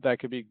today, that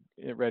could be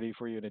ready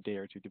for you in a day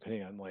or two,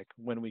 depending on like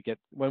when we get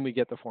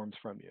the forms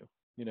from you.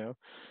 You know,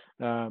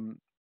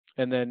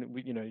 and then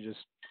you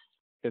just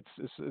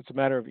it's a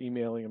matter of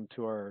emailing them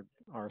to our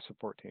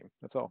support team.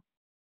 That's all.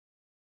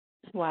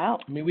 Wow.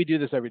 I mean, we do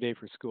this every day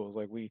for schools.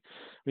 Like we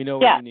know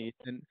what Yeah, you need,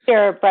 and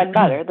your bread and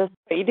butter. This is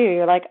what you do.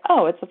 You're like,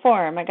 oh, it's a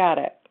form. I got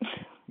it.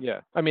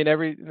 yeah, I mean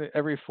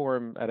every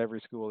form at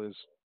every school is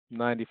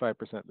 95%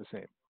 the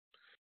same.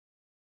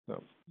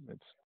 So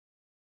it's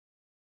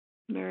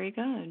Very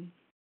good.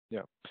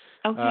 yeah.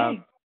 Um,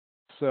 Okay.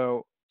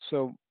 so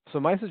so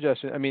my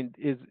suggestion, I mean,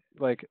 is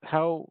like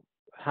how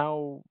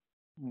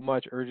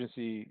much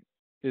urgency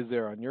is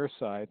there on your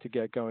side to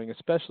get going,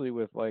 especially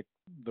with like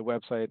the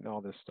website and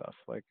all this stuff?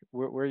 Like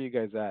where are you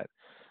guys at? I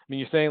mean,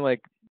 you're saying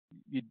like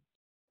you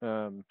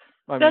I That's mean,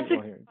 a well good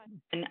here,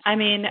 one. I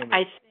mean, tell me.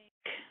 I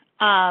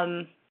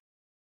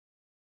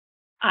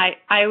think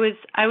I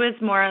was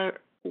more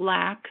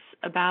lax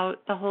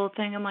about the whole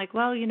thing. I'm like,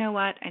 well, you know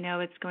what? I know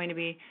it's going to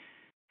be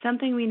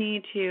something we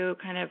need to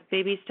kind of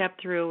baby step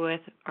through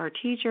with our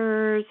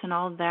teachers and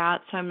all of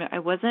that. So I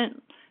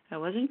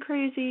wasn't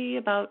crazy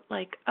about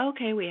like,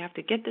 okay, we have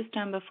to get this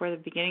done before the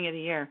beginning of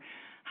the year.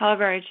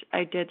 However,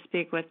 I did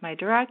speak with my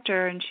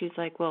director, and she's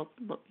like, well,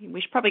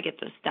 we should probably get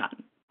this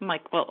done. I'm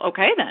like, well,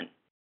 okay then.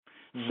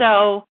 Mm-hmm.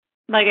 So,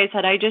 like I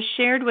said, I just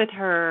shared with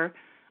her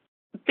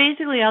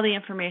basically all the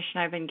information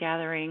I've been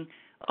gathering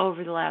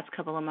over the last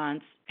couple of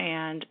months,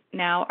 and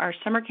now our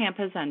summer camp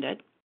has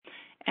ended,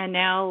 and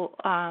now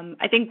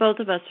I think both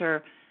of us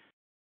are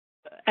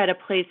at a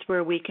place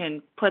where we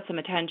can put some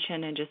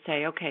attention and just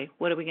say, okay,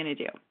 what are we going to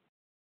do?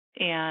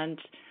 And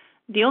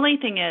the only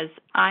thing is,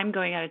 I'm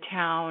going out of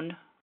town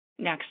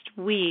next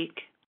week,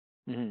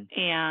 Mm-hmm.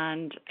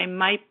 and I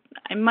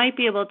might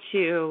be able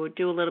to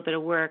do a little bit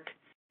of work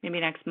maybe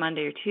next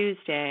Monday or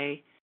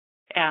Tuesday,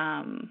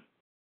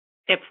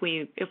 if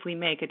we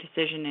make a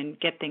decision and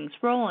get things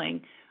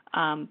rolling.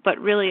 But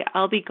really,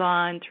 I'll be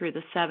gone through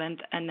the 7th,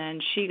 and then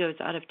she goes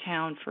out of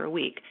town for a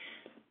week.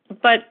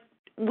 But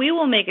we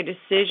will make a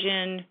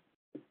decision.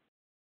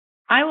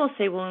 I will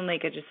say we'll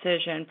make a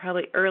decision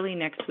probably early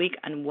next week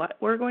on what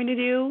we're going to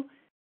do.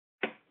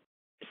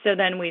 So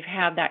then we've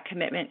had that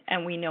commitment,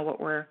 and we know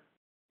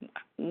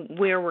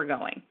where we're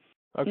going.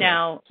 Okay.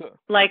 Now, so,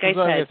 like I this is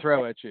what I'm said, going to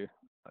throw at you.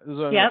 This is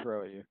what I'm going to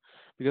throw at you,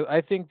 because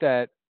I think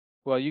that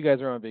while you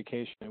guys are on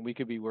vacation, we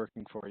could be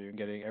working for you and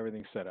getting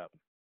everything set up.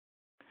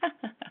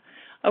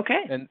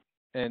 Okay.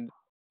 And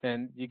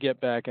you get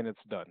back and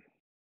it's done.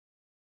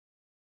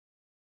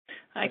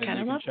 I kind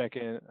of love. Check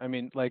in. I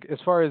mean, like as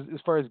far as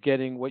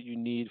getting what you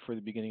need for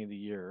the beginning of the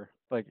year,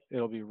 like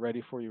it'll be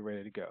ready for you,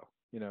 ready to go.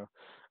 You know,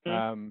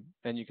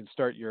 and you can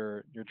start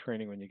your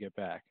training when you get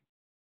back.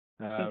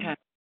 Okay.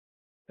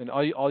 And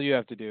all you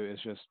have to do is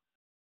just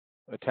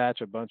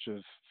attach a bunch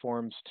of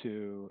forms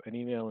to an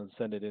email and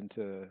send it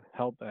into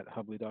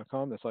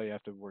help@hubbli.com. That's all you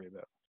have to worry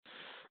about.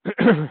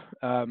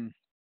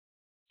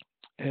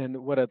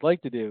 And what I'd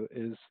like to do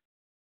is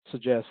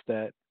suggest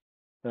that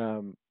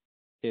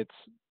it's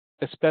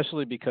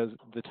especially because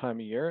the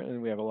time of year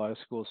and we have a lot of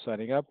schools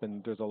signing up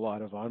and there's a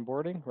lot of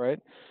onboarding, right?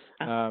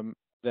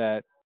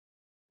 That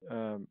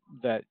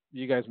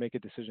you guys make a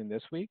decision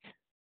this week,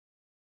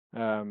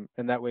 and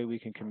that way we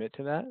can commit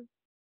to that.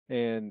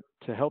 And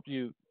to help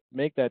you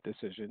make that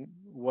decision,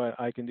 what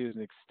I can do is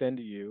extend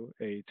to you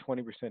a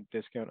 20%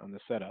 discount on the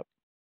setup.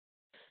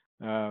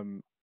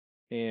 And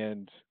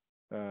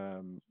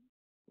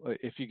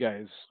if you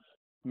guys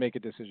make a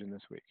decision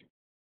this week.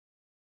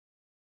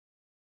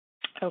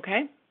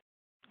 Okay.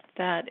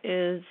 That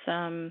is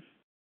an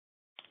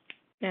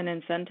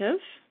incentive.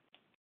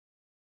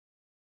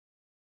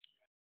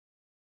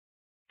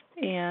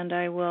 And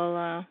I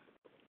will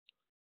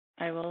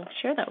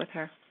share that with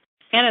her.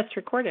 And it's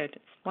recorded.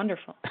 It's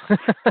wonderful.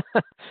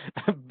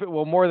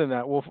 Well, more than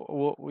that,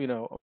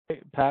 we'll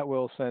Pat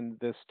will send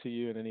this to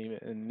you in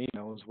an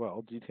email as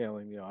well,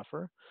 detailing the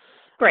offer.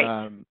 Great.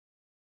 And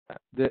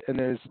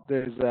there's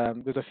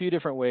a few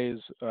different ways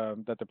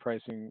that the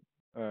pricing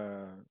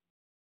can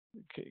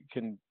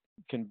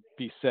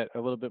be set a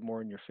little bit more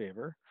in your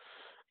favor.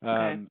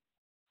 Okay.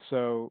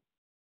 So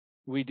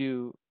we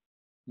do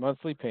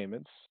monthly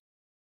payments.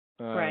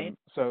 Right.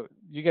 So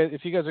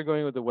if you guys are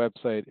going with the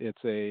website,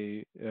 it's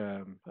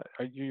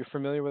are you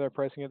familiar with our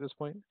pricing at this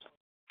point?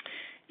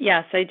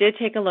 Yes, I did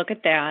take a look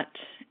at that,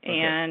 Okay.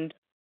 and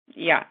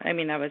yeah, I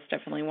mean that was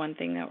definitely one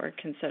thing that we're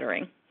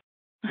considering.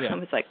 Yeah. I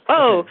was like,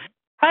 oh,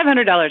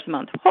 $500 a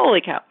month. Holy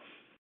cow.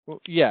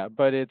 Well, yeah,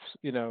 but it's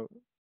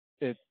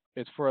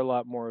it's for a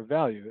lot more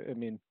value. I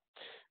mean,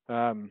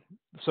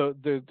 so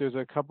there's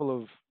a couple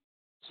of.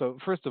 So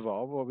first of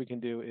all, what we can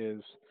do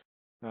is.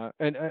 I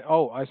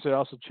should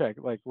also check.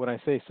 Like when I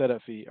say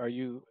setup fee,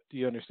 do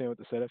you understand what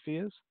the setup fee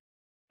is?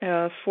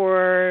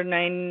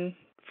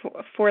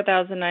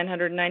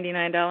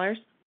 $4,999.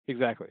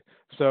 Exactly.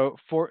 So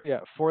for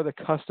the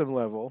custom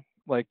level,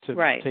 like to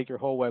take your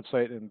whole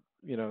website and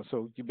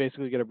so you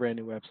basically get a brand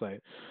new website,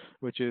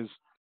 which is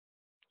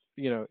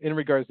in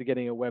regards to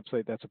getting a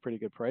website, that's a pretty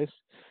good price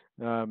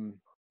in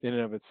and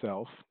of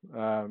itself.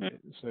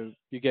 So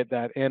you get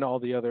that and all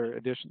the other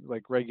additions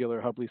like regular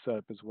Hubbli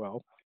setup as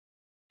well.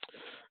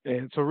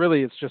 And so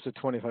really it's just a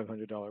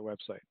 $2,500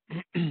 website.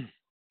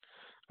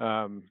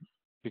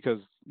 Because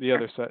the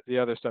other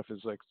stuff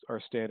is like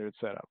our standard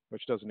setup,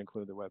 which doesn't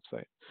include the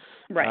website.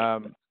 Right.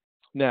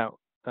 Now,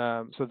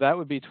 so that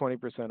would be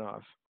 20%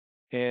 off,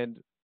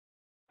 and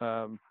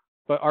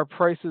but our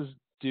prices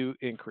do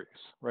increase,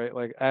 right?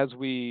 Like as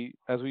we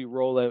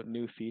roll out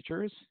new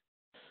features,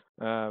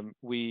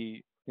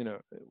 we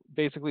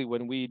basically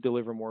when we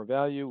deliver more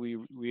value,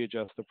 we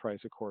adjust the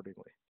price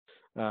accordingly.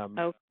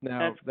 Now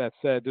that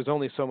said, there's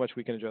only so much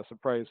we can adjust the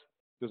price.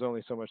 There's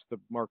only so much the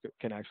market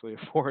can actually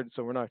afford.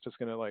 So we're not just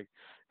going to like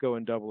go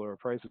and double our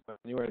prices on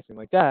you or anything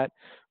like that.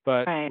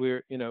 But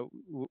we're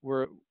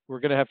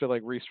going to have to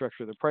like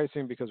restructure the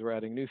pricing because we're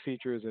adding new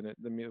features and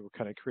we're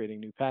kind of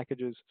creating new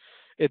packages.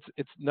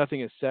 It's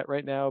nothing is set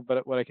right now,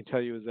 but what I can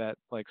tell you is that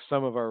like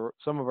some of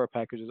our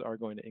packages are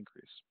going to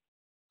increase.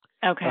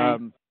 Okay.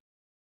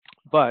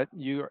 but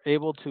you are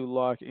able to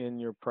lock in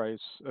your price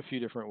a few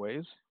different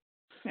ways.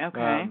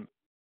 Okay. Um,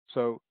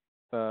 so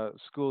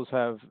schools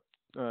have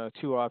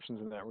two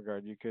options in that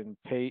regard. You can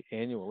pay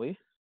annually.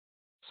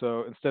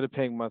 So instead of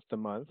paying month to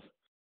month,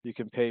 you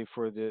can pay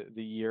for the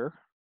year.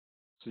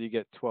 So you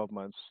get 12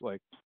 months,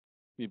 like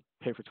you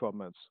pay for 12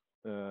 months.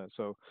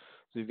 So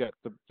you've got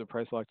the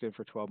price locked in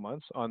for 12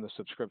 months on the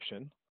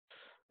subscription.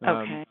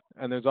 Okay.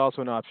 And there's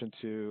also an option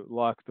to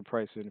lock the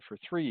price in for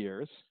 3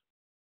 years,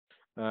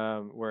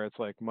 where it's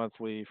like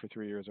monthly for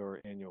 3 years or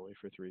annually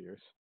for 3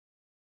 years.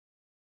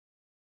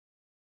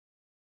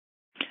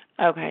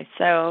 Okay.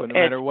 So So no it's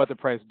matter what the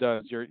price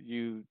does, locked at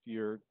the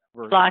you're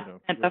locked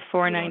in.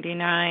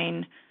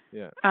 $4.99,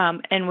 Yeah.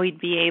 and we'd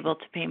be able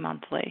to pay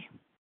monthly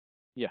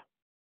Yeah.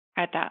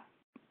 at that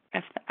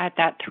at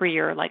that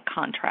 3-year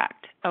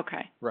contract.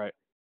 Okay. Right.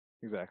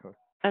 Exactly.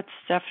 That's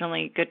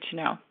definitely good to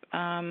know.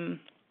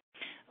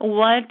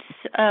 What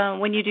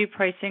when you do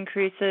price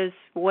increases,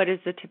 what is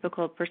the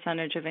typical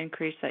percentage of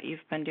increase that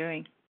you've been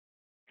doing,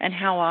 and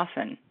how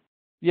often?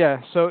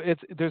 Yeah. So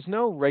there's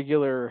no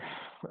regular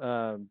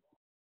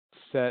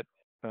set.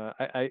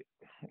 I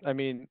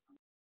mean,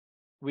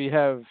 we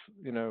have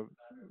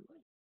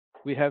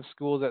we have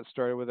schools that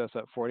started with us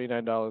at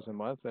 $49 a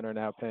month and are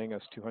now paying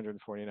us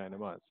 $249 a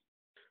month.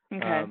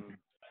 Okay. Um,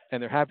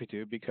 and they're happy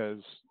to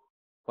because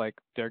like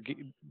they're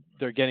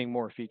getting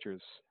more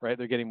features, right?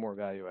 They're getting more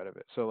value out of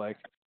it. So like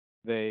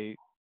they,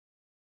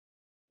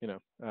 you know,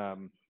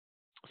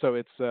 so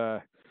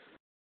it's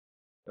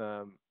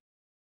um,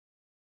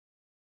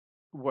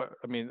 what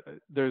I mean.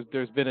 There's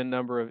been a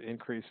number of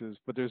increases,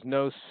 but there's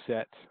no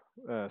set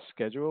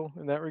schedule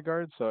in that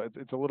regard. So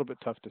it's a little bit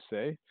tough to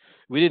say.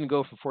 We didn't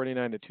go from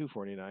 49 to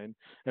 249,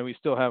 and we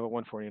still have a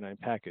 149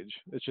 package.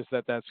 It's just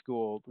that that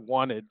school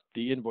wanted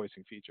the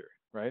invoicing feature,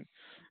 right?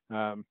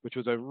 Which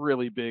was a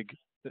really big,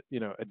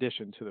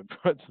 addition to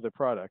the to the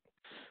product.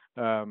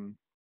 Um,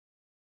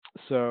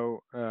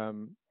 so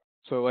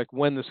so like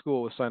when the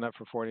school was signed up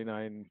for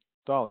 $49,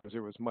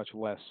 there was much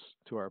less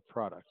to our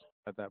product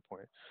at that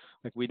point.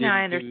 Like we No,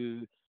 I didn't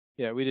understand. do,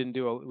 yeah, we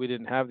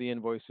didn't have the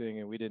invoicing,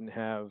 and we didn't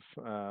have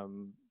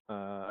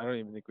I don't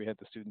even think we had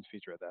the students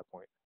feature at that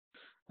point.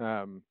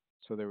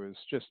 So there was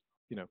just,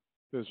 there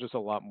was just a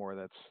lot more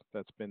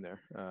that's been there,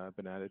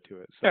 been added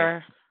to it. So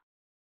Sure.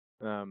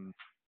 um,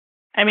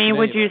 I in mean, any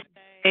would you event,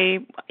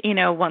 say,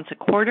 once a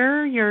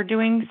quarter you're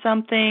doing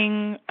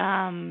something?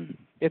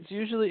 it's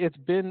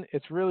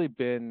really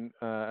been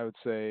I would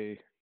say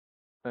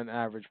an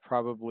average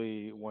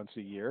probably once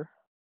a year.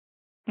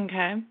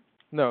 Okay.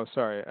 No,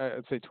 sorry,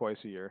 I'd say twice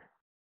a year.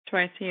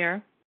 Twice a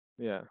year.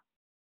 Yeah,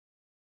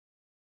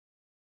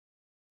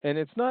 and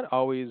it's not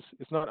always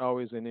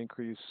an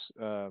increase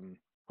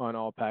on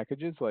all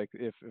packages. Like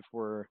if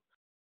we're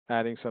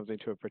adding something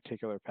to a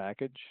particular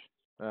package,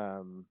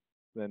 um,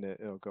 then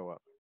it'll go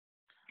up.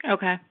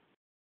 Okay.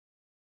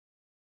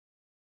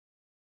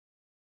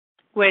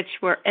 Which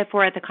if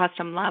we're at the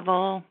custom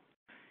level,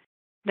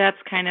 that's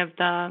kind of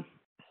the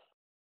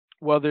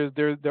Well,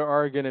 there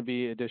are going to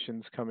be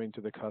additions coming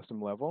to the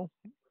custom level,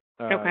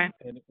 okay.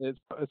 and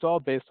it's all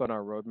based on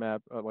our roadmap,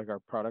 like our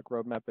product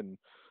roadmap, and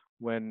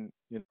when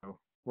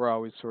we're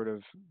always sort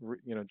of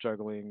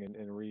juggling and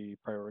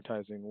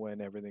reprioritizing when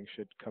everything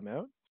should come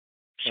out.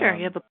 Sure,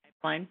 you Um, have a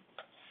pipeline.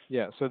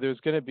 yeah, so there's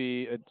going to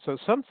be so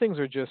some things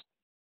are just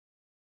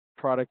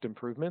product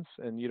improvements,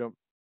 and you don't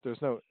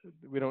there's no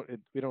we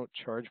don't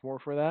charge more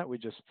for that. We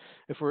just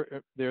if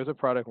there's a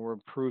product and we're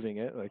improving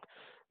it, like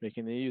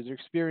making the user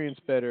experience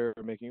better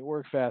or making it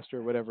work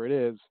faster, whatever it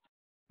is,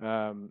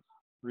 um,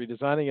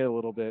 redesigning it a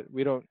little bit,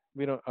 we don't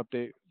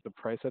update the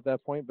price at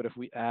that point. But if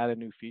we add a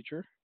new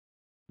feature,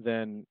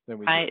 then we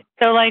do. Right.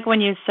 So like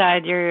when you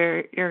said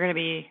you're going to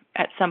be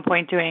at some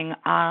point doing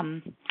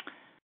an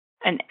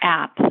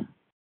app.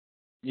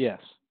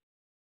 Yes.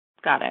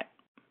 Got it.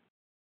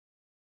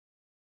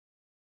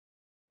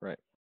 Right.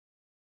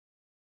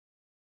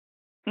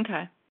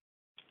 Okay.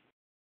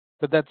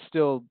 But that's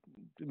still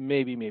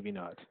maybe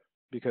not,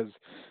 because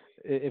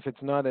if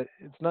it's not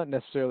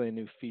necessarily a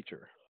new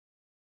feature.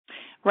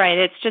 Right.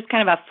 It's just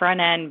kind of a front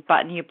end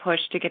button you push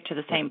to get to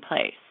the Yeah. same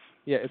place.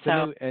 Yeah, it's a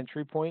So new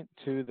entry point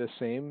to the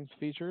same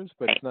features,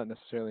 but right. it's not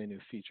necessarily a new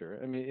feature.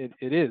 I mean,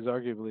 it is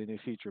arguably a new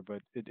feature,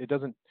 but it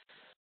doesn't.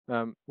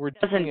 We're doing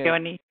Doesn't do it.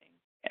 anything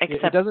It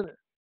except doesn't.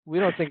 We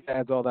don't think it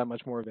adds all that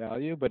much more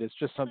value, but it's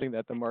just something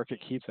that the market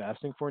keeps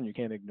asking for, and you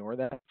can't ignore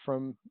that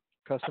from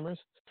customers.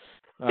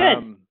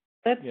 good.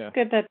 That's Yeah,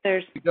 good that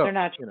you they're go.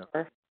 not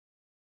sure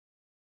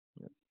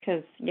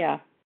because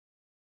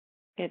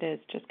it is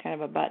just kind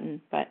of a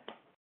button. But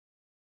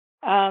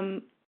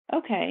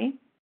okay,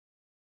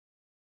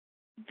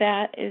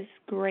 that is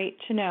great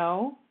to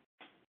know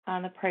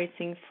on the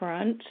pricing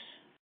front.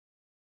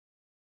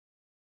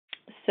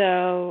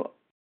 So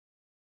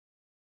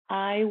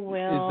I Is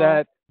will.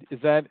 that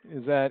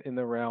in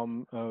the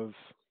realm of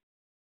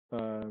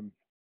um,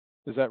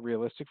 is that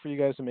realistic for you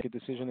guys to make a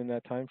decision in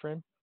that time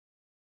frame?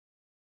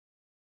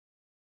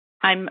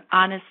 I'm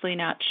honestly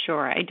not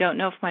sure. I don't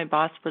know if my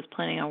boss was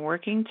planning on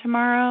working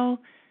tomorrow.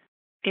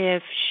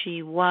 If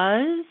she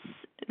was,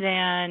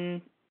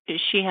 then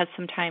she has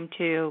some time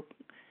to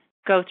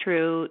go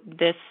through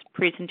this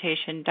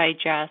presentation,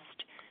 digest,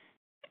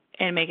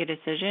 and make a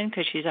decision,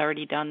 because she's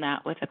already done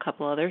that with a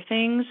couple other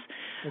things.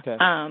 Okay.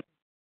 Um,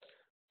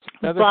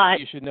 Another but thing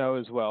you should know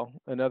as well,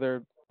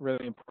 another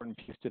really important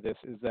piece to this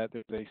is that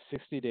there's a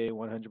 60-day,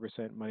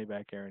 100%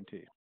 money-back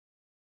guarantee.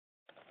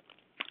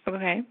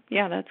 okay,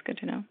 yeah, that's good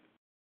to know.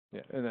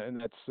 Yeah, and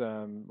that's I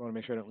want to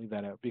make sure I don't leave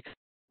that out, because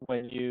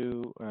when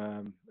you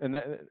and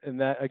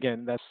that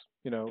again, that's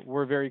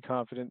we're very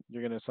confident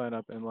you're going to sign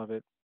up and love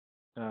it.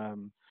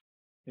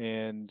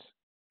 And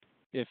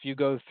if you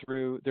go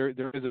through, there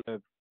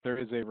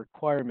is a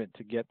requirement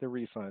to get the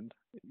refund.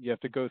 You have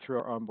to go through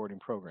our onboarding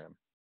program,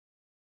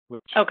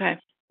 which Okay.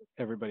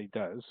 everybody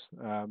does.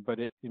 But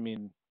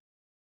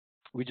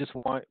we just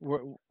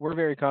we're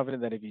very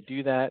confident that if you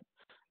do that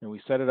and we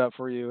set it up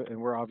for you,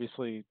 and we're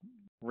obviously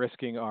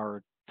risking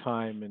our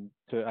time and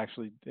to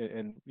actually,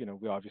 and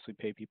we obviously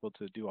pay people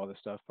to do all this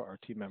stuff. Our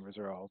team members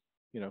are all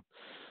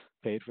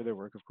paid for their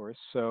work, of course.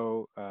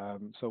 So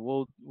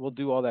we'll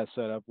do all that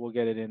setup. We'll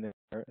get it in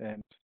there,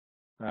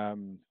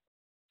 and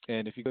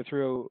if you go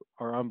through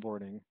our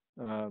onboarding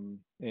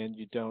and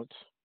you don't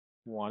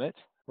want it,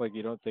 like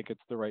you don't think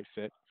it's the right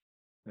fit,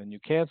 and you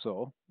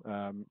cancel,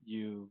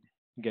 you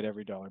get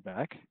every dollar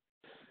back.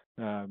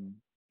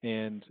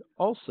 And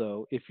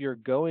also, if you're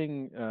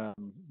going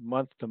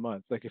month to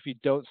month, like if you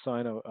don't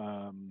sign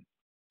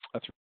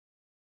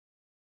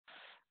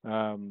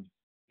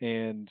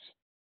and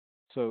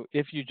so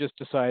if you just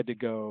decide to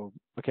go,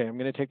 okay, I'm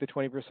going to take the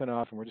 20%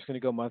 off, and we're just going to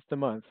go month to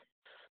month,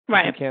 you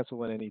Right. can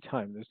cancel at any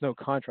time. There's no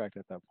contract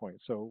at that point.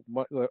 So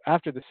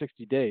after the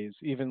 60 days,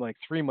 even like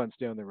 3 months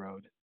down the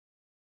road,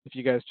 if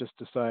you guys just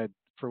decide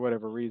for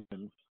whatever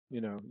reason,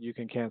 you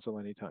can cancel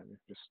anytime.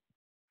 Just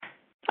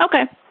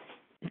Okay.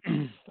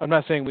 I'm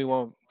not saying we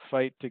won't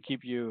fight to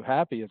keep you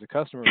happy as a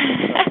customer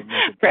and try to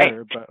make it Right.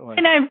 better, but like,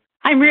 And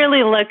I'm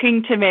really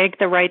looking to make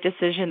the right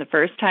decision the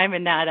first time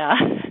and not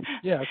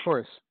yeah, of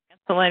course.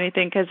 cancel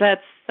anything, because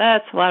that's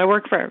a lot of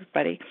work for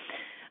everybody.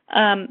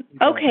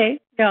 Okay.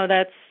 No,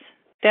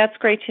 that's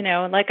great to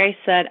know. And like I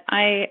said,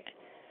 I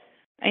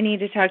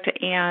need to talk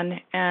to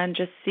Anne and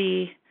just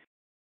see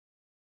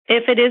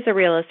if it is a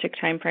realistic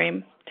time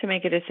frame to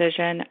make a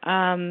decision.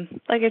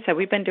 Like I said,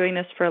 we've been doing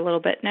this for a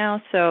little bit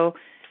now, so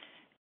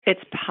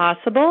it's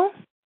possible.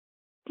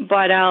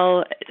 But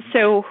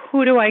so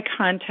who do I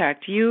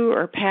contact? You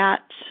or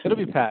Pat? It'll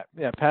be Pat.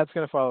 Yeah, Pat's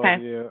gonna follow up Okay.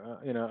 with you.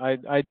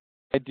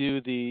 I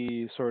do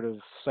the sort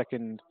of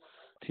second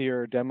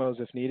tier demos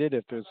if needed,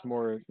 if there's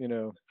more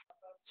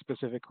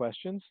specific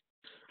questions.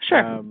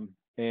 Sure.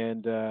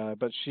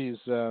 But she's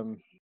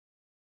on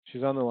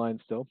the line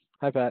still.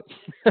 Hi, Pat.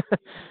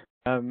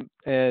 And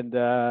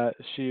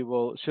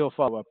she'll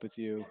follow up with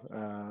you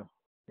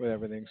with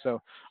everything.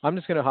 So I'm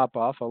just gonna hop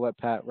off. I'll let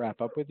Pat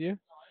wrap up with you.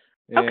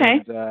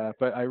 Okay. And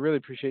but I really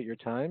appreciate your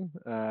time,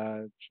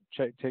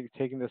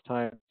 taking this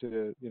time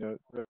to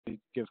really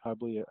give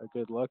Hubbli a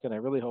good look, and I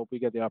really hope we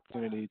get the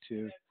opportunity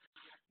to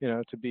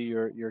to be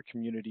your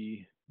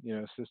community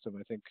system.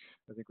 I think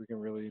we can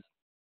really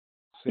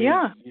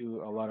save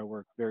you a lot of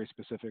work very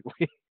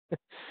specifically.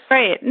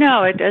 Great.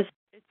 No, it does.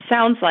 It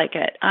sounds like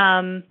it.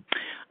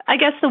 I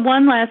guess the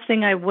one last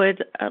thing I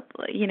would,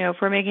 if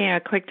we're making a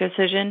quick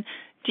decision,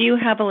 do you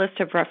have a list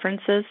of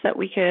references that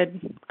we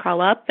could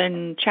call up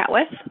and chat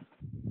with?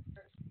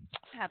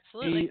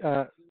 Absolutely.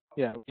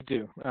 Yeah, we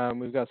do.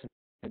 We've got some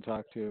to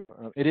talk to.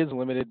 It is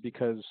limited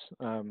because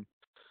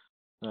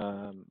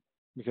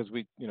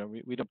we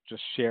we don't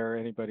just share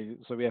anybody,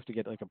 so we have to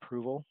get like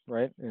approval,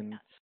 right? And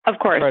of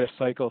course, try to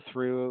cycle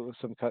through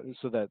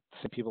so that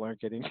some people aren't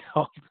getting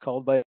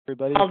called by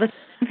everybody. All the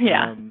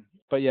yeah.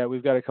 But yeah,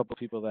 we've got a couple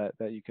people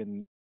that you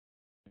can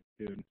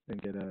do and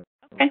get a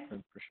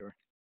reference for sure.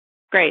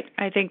 Great.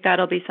 I think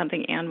that'll be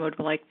something Anne would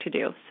like to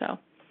do. So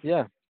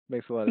yeah,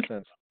 makes a lot of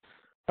sense.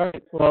 All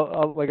right.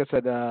 Well, like I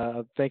said,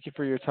 thank you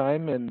for your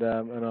time, and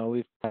I'll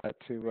leave that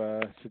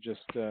to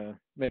just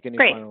make any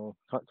final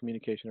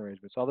communication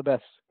arrangements. All the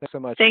best. Thanks so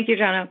much. Thank you,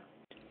 Jono.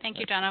 Thank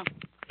you, Jono.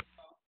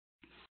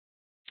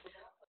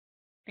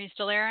 Are you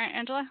still there,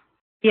 Angela?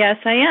 Yes,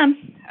 I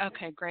am.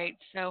 Okay, great.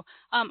 So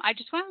I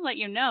just want to let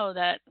you know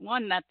that,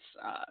 one, that's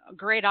a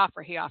great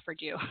offer he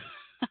offered you.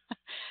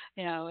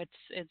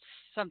 It's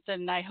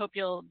something I hope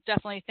you'll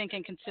definitely think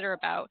and consider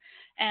about.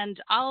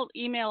 And I'll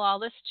email all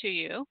this to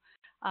you.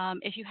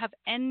 If you have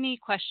any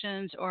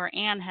questions or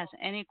Anne has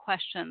any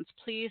questions,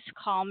 please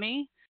call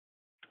me.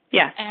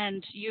 Yeah.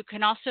 And you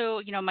can also,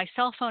 my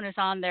cell phone is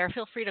on there.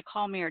 Feel free to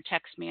call me or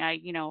text me. I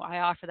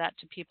offer that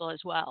to people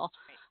as well.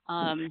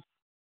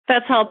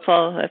 That's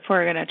helpful if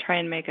we're going to try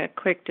and make a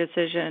quick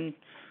decision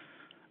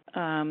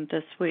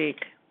this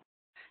week,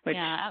 which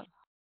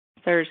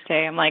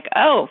Thursday. I'm like,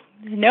 oh,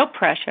 no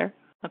pressure.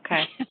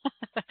 Okay.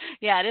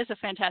 Yeah, it is a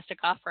fantastic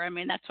offer. I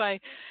mean, that's why.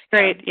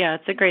 Great. Yeah,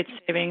 it's a great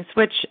savings,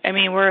 which,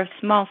 we're a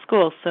small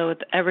school, so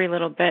every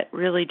little bit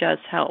really does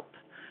help.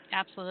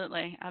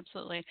 Absolutely.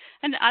 Absolutely.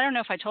 And I don't know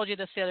if I told you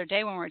this the other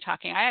day when we were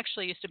talking. I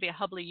actually used to be a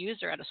Hubbli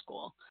user at a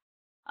school.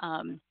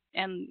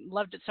 and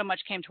loved it so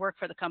much, came to work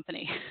for the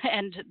company.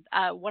 And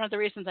one of the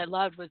reasons I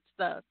loved was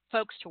the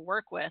folks to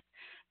work with.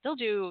 They'll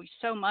do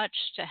so much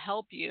to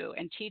help you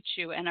and teach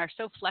you, and are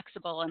so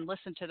flexible and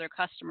listen to their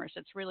customers.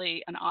 It's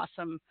really an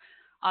awesome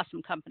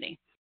company.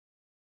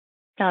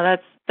 No,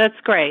 that's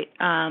great.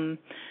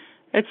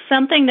 It's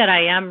something that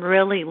I am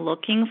really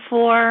looking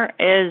for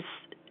is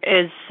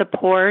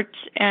support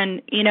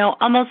and,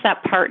 almost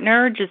that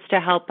partner just to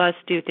help us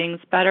do things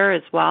better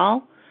as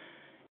well.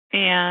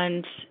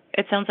 And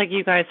it sounds like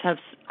you guys have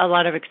a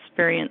lot of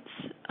experience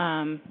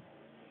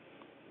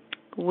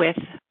with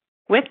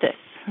this.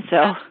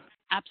 So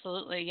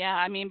absolutely, yeah.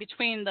 I mean,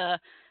 between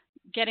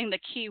getting the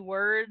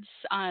keywords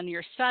on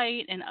your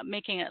site and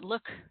making it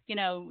look,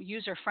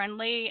 user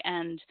friendly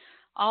and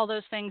all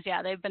those things,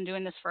 yeah, they've been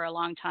doing this for a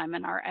long time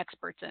and are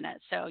experts in it.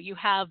 So you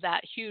have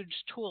that huge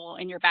tool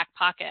in your back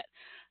pocket,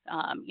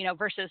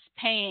 versus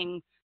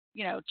paying,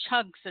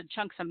 chunks and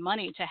chunks of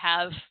money to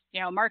have,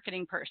 a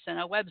marketing person,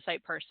 a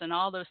website person,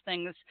 all those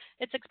things.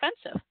 It's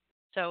expensive.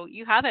 So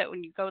you have it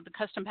when you go with the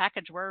custom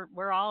package.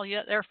 We're all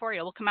there for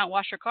you. We'll come out and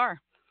wash your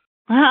car.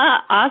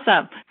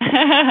 Awesome.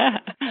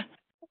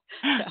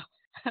 So,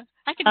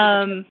 I can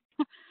do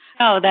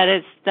no,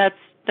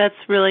 that's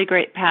really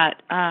great,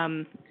 Pat.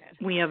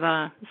 We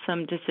have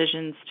some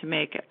decisions to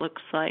make, it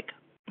looks like.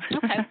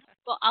 Okay.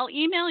 Well, I'll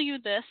email you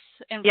this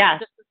and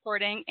this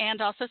recording,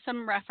 and also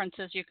some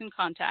references you can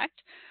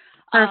contact.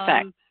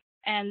 Perfect.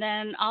 And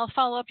then I'll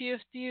follow up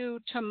with you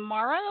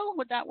tomorrow.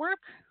 Would that work?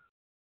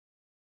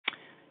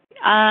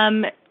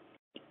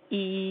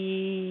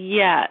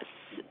 Yes.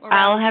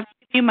 I'll have to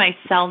give you my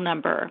cell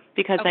number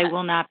because I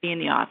will not be in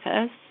the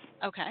office.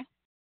 Okay.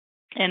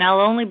 And I'll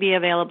only be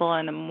available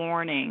in the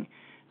morning.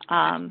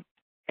 I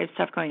have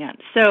stuff going on.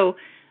 So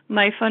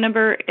my phone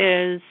number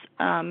is,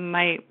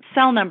 my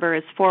cell number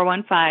is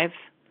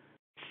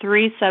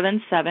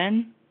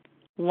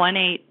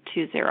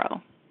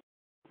 415-377-1820.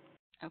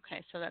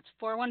 Okay, so that's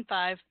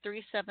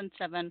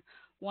 415-377-1820.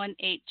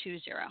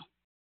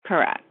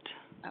 Correct.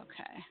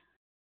 Okay.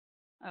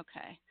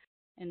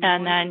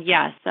 And then,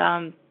 yes,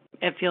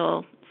 if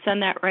you'll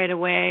send that right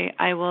away,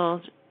 I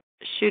will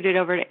shoot it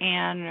over to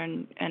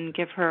Anne and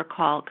give her a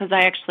call, because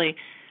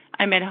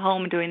I'm at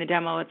home doing the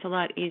demo. It's a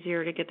lot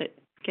easier to get it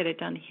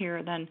done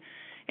here than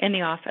in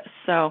the office.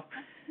 So,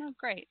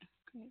 great.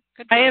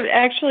 Good. I have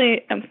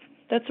actually.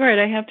 That's right.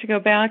 I have to go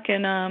back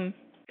and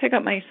pick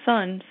up my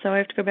son, so I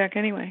have to go back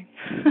anyway.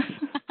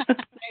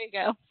 There you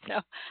go.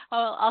 So,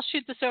 I'll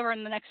shoot this over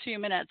in the next few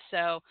minutes.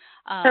 So,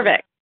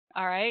 perfect.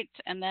 All right,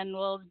 and then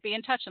we'll be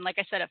in touch. And like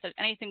I said, if there's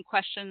anything,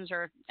 questions,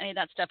 or any of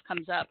that stuff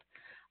comes up,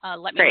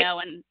 let me know.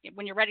 And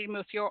when you're ready to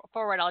move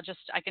forward, I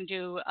can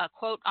do a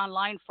quote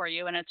online for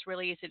you, and it's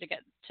really easy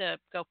to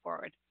go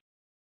forward.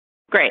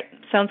 Great.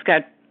 Sounds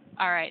good.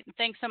 All right.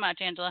 Thanks so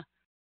much, Angela.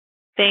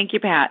 Thank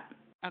you, Pat.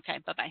 Okay.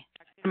 Bye-bye.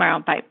 Tomorrow.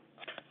 Bye.